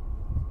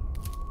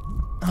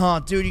 Oh,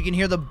 dude, you can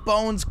hear the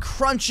bones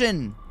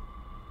crunching.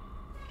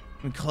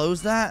 Can we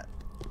close that?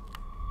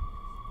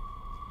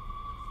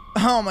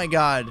 Oh my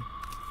God.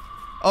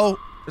 Oh,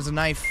 there's a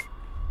knife.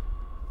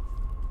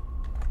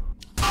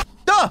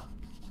 Ah!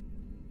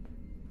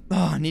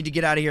 Oh, I need to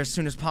get out of here as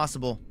soon as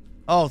possible.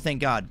 Oh,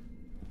 thank God.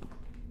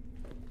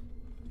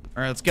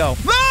 All right, let's go.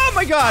 Oh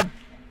my God!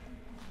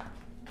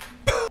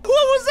 What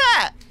was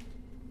that?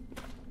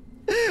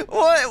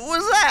 What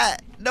was that?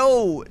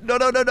 No. No,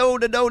 no, no, no,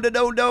 no, no, no,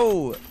 no,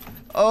 no.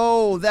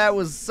 Oh, that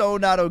was so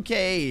not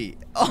okay.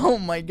 Oh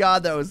my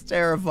God, that was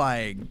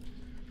terrifying.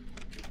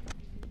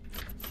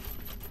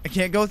 I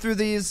can't go through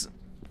these.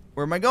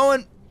 Where am I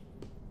going?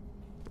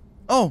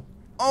 Oh.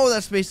 Oh,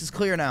 that space is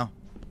clear now.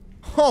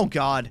 Oh,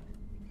 God.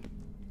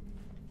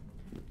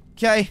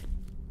 Okay.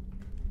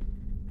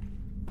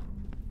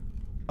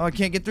 Oh, I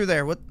can't get through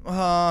there. What?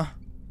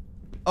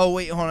 Oh,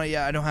 wait, hold on.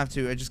 Yeah, I don't have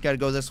to. I just gotta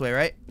go this way,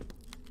 right?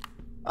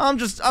 I'm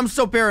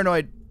so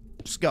paranoid.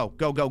 Just go.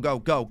 Go, go, go,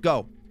 go,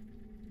 go.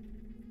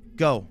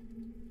 Go.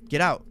 Get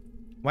out.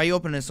 Why are you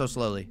opening it so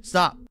slowly?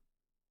 Stop.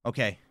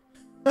 Okay.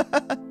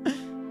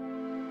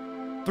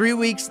 3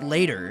 weeks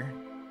later.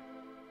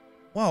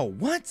 Whoa,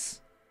 what?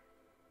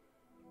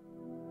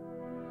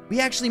 We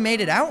actually made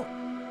it out?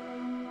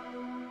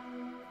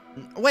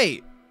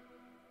 Wait.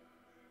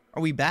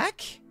 Are we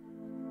back?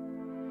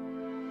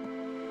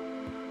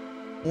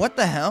 What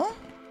the hell?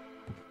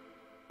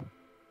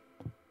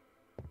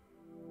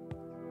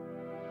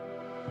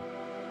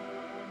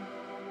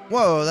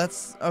 Whoa,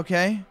 that's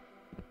okay.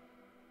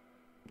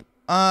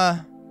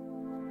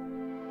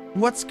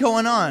 What's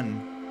going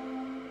on?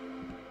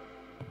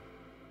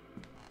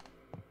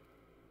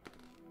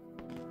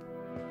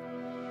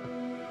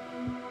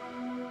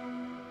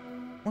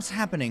 What's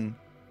happening?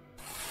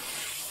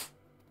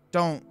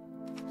 Don't.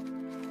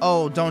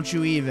 Oh, don't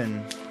you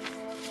even.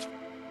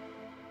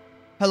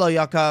 Hello,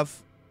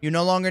 Yakov. You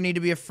no longer need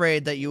to be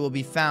afraid that you will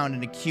be found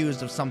and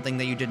accused of something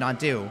that you did not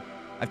do.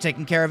 I've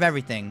taken care of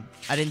everything.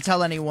 I didn't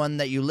tell anyone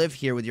that you live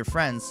here with your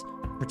friends.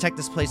 Protect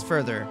this place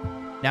further.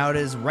 Now it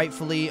is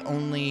rightfully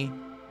only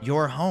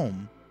your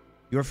home.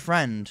 Your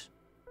friend,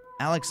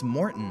 Alex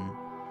Morton.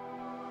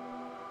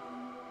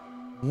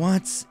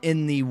 What's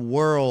in the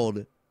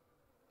world?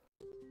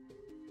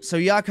 So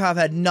Yakov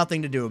had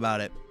nothing to do about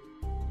it.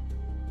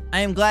 I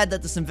am glad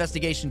that this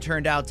investigation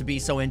turned out to be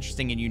so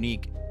interesting and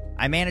unique.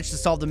 I managed to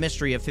solve the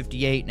mystery of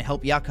 58 and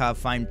help Yakov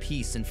find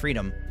peace and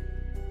freedom.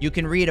 You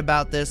can read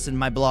about this in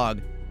my blog,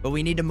 but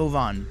we need to move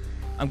on.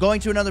 I'm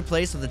going to another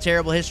place with a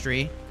terrible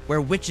history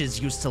where witches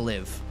used to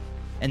live.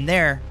 And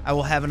there, I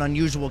will have an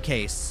unusual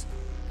case.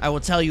 I will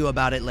tell you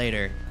about it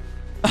later.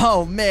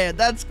 Oh man,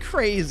 that's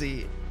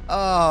crazy.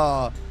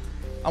 Oh,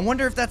 I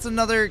wonder if that's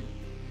another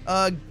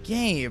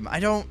game. I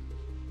don't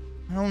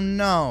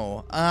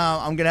know.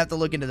 I'm gonna have to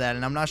look into that,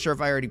 and I'm not sure if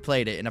I already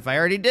played it. And if I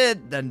already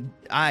did, then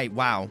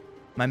wow,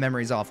 my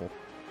memory's awful.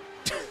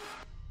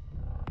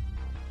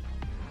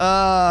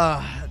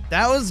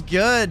 That was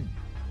good.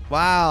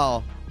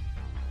 Wow.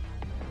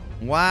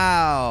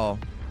 Wow.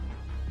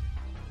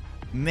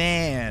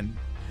 Man.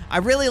 I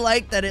really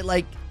like that it,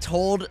 like,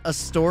 told a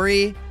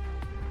story,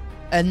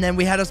 and then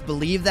we had us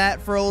believe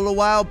that for a little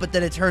while, but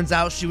then it turns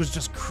out she was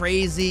just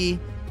crazy,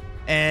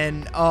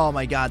 and, oh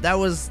my God, that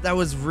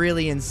was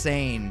really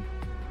insane.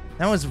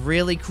 That was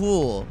really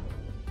cool.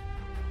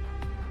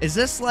 Is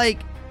this,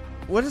 like,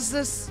 what is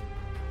this?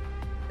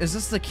 Is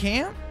this the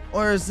camp?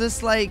 Or is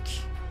this, like...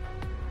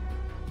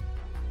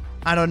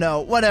 I don't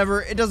know.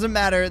 Whatever. It doesn't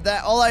matter.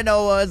 That all I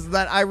know was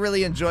that I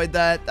really enjoyed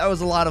that. That was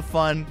a lot of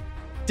fun.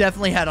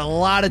 Definitely had a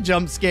lot of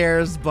jump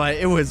scares, but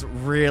it was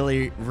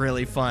really,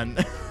 really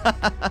fun.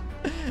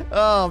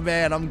 Oh,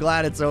 man. I'm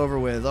glad it's over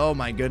with. Oh,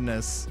 my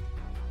goodness.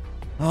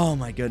 Oh,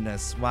 my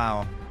goodness.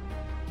 Wow.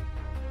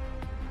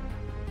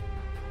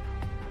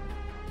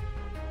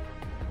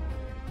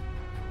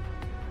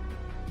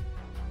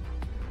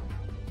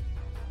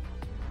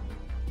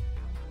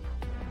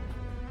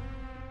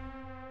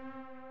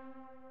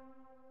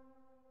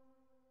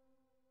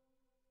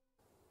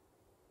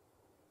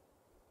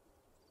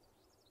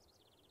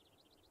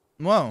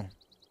 Whoa.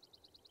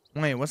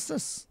 Wait, what's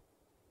this?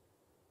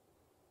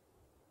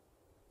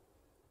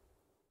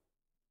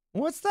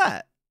 What's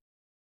that?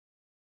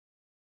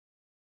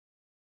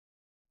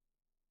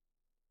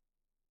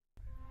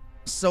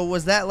 So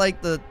was that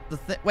like the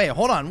thing? Wait,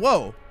 hold on.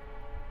 Whoa.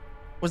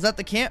 Was that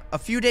the camp? A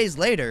few days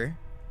later.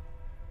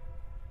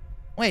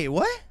 Wait,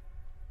 what?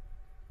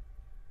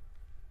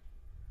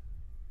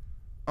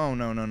 Oh,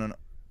 no, no, no, no.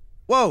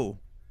 Whoa.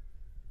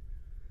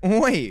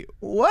 Wait,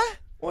 what?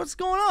 What's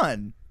going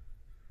on?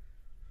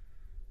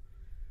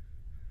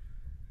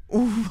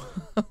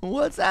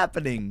 What's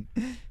happening?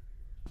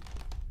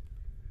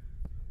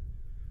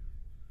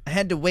 I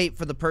had to wait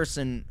for the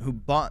person who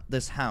bought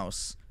this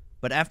house,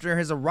 but after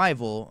his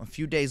arrival, a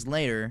few days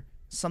later,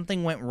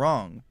 something went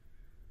wrong.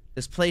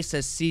 This place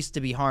has ceased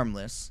to be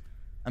harmless.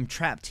 I'm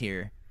trapped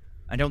here.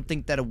 I don't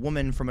think that a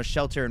woman from a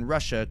shelter in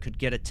Russia could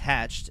get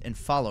attached and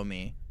follow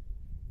me.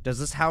 Does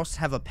this house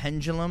have a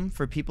pendulum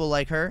for people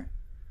like her?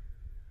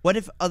 What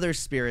if other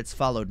spirits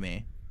followed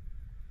me?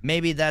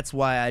 Maybe that's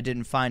why I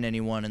didn't find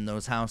anyone in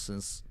those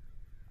houses.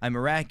 I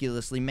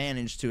miraculously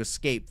managed to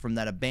escape from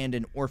that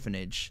abandoned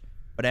orphanage,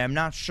 but I am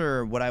not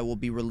sure what I will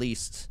be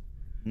released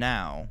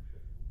now.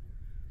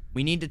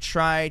 We need to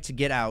try to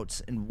get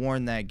out and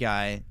warn that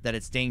guy that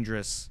it's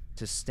dangerous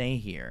to stay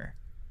here.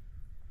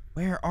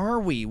 Where are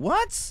we?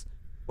 What?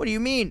 What do you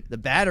mean? The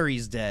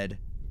battery's dead.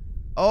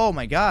 Oh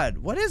my god,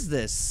 what is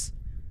this?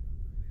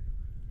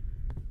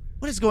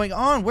 What is going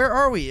on? Where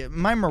are we?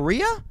 Am I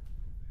Maria?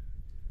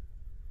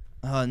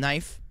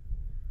 Knife.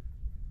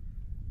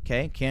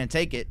 Okay, can't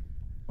take it.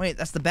 Wait,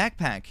 that's the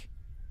backpack.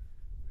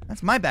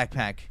 That's my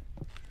backpack.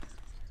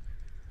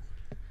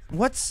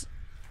 What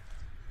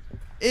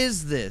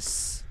is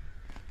this?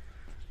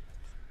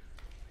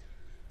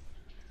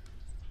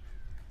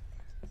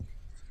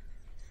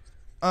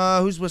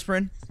 Who's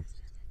whispering?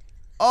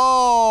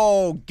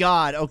 Oh,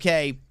 God.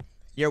 Okay.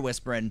 You're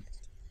whispering.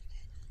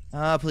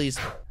 Please.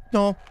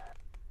 No.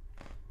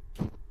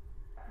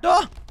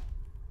 No.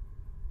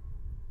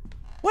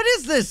 What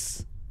is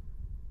this?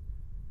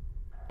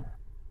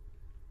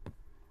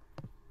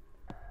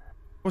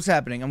 What's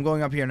happening? I'm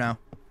going up here now.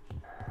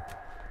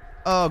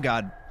 Oh,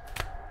 God.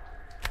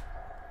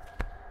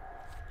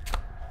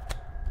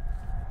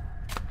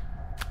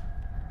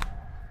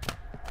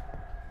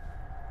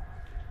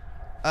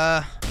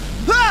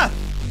 Ah!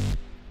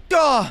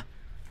 Duh!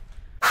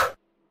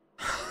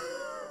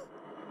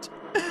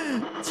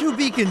 To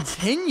be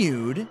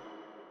continued?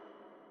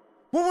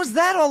 What was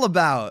that all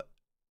about?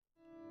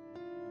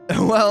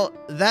 Well,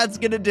 that's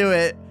gonna do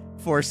it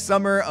for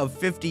Summer of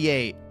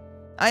 58.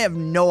 I have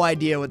no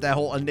idea what that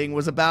whole ending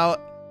was about.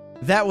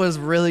 That was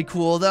really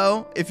cool,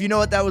 though. If you know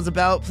what that was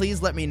about,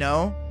 please let me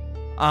know.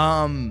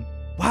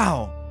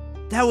 Wow.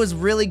 That was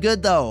really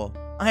good, though.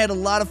 I had a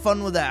lot of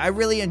fun with that. I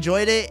really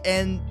enjoyed it,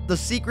 and the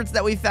secrets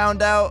that we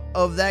found out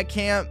of that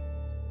camp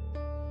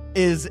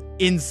is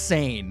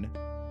insane.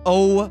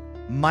 Oh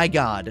my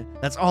god.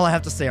 That's all I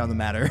have to say on the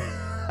matter.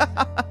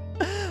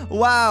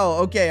 Wow,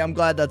 okay, I'm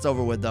glad that's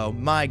over with, though.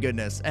 My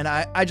goodness. And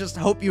I just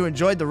hope you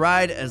enjoyed the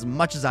ride as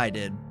much as I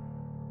did.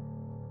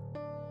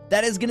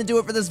 That is going to do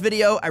it for this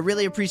video. I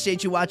really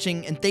appreciate you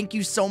watching, and thank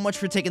you so much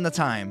for taking the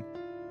time.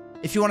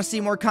 If you want to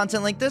see more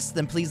content like this,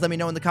 then please let me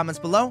know in the comments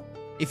below.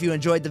 If you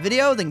enjoyed the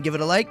video, then give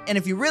it a like, and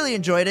if you really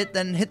enjoyed it,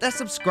 then hit that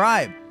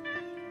subscribe.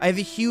 I have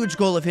a huge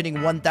goal of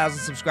hitting 1,000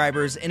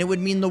 subscribers, and it would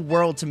mean the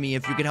world to me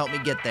if you could help me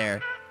get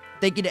there.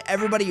 Thank you to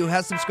everybody who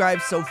has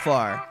subscribed so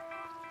far.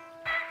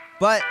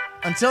 But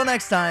until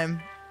next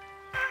time,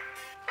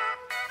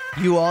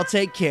 you all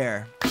take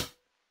care.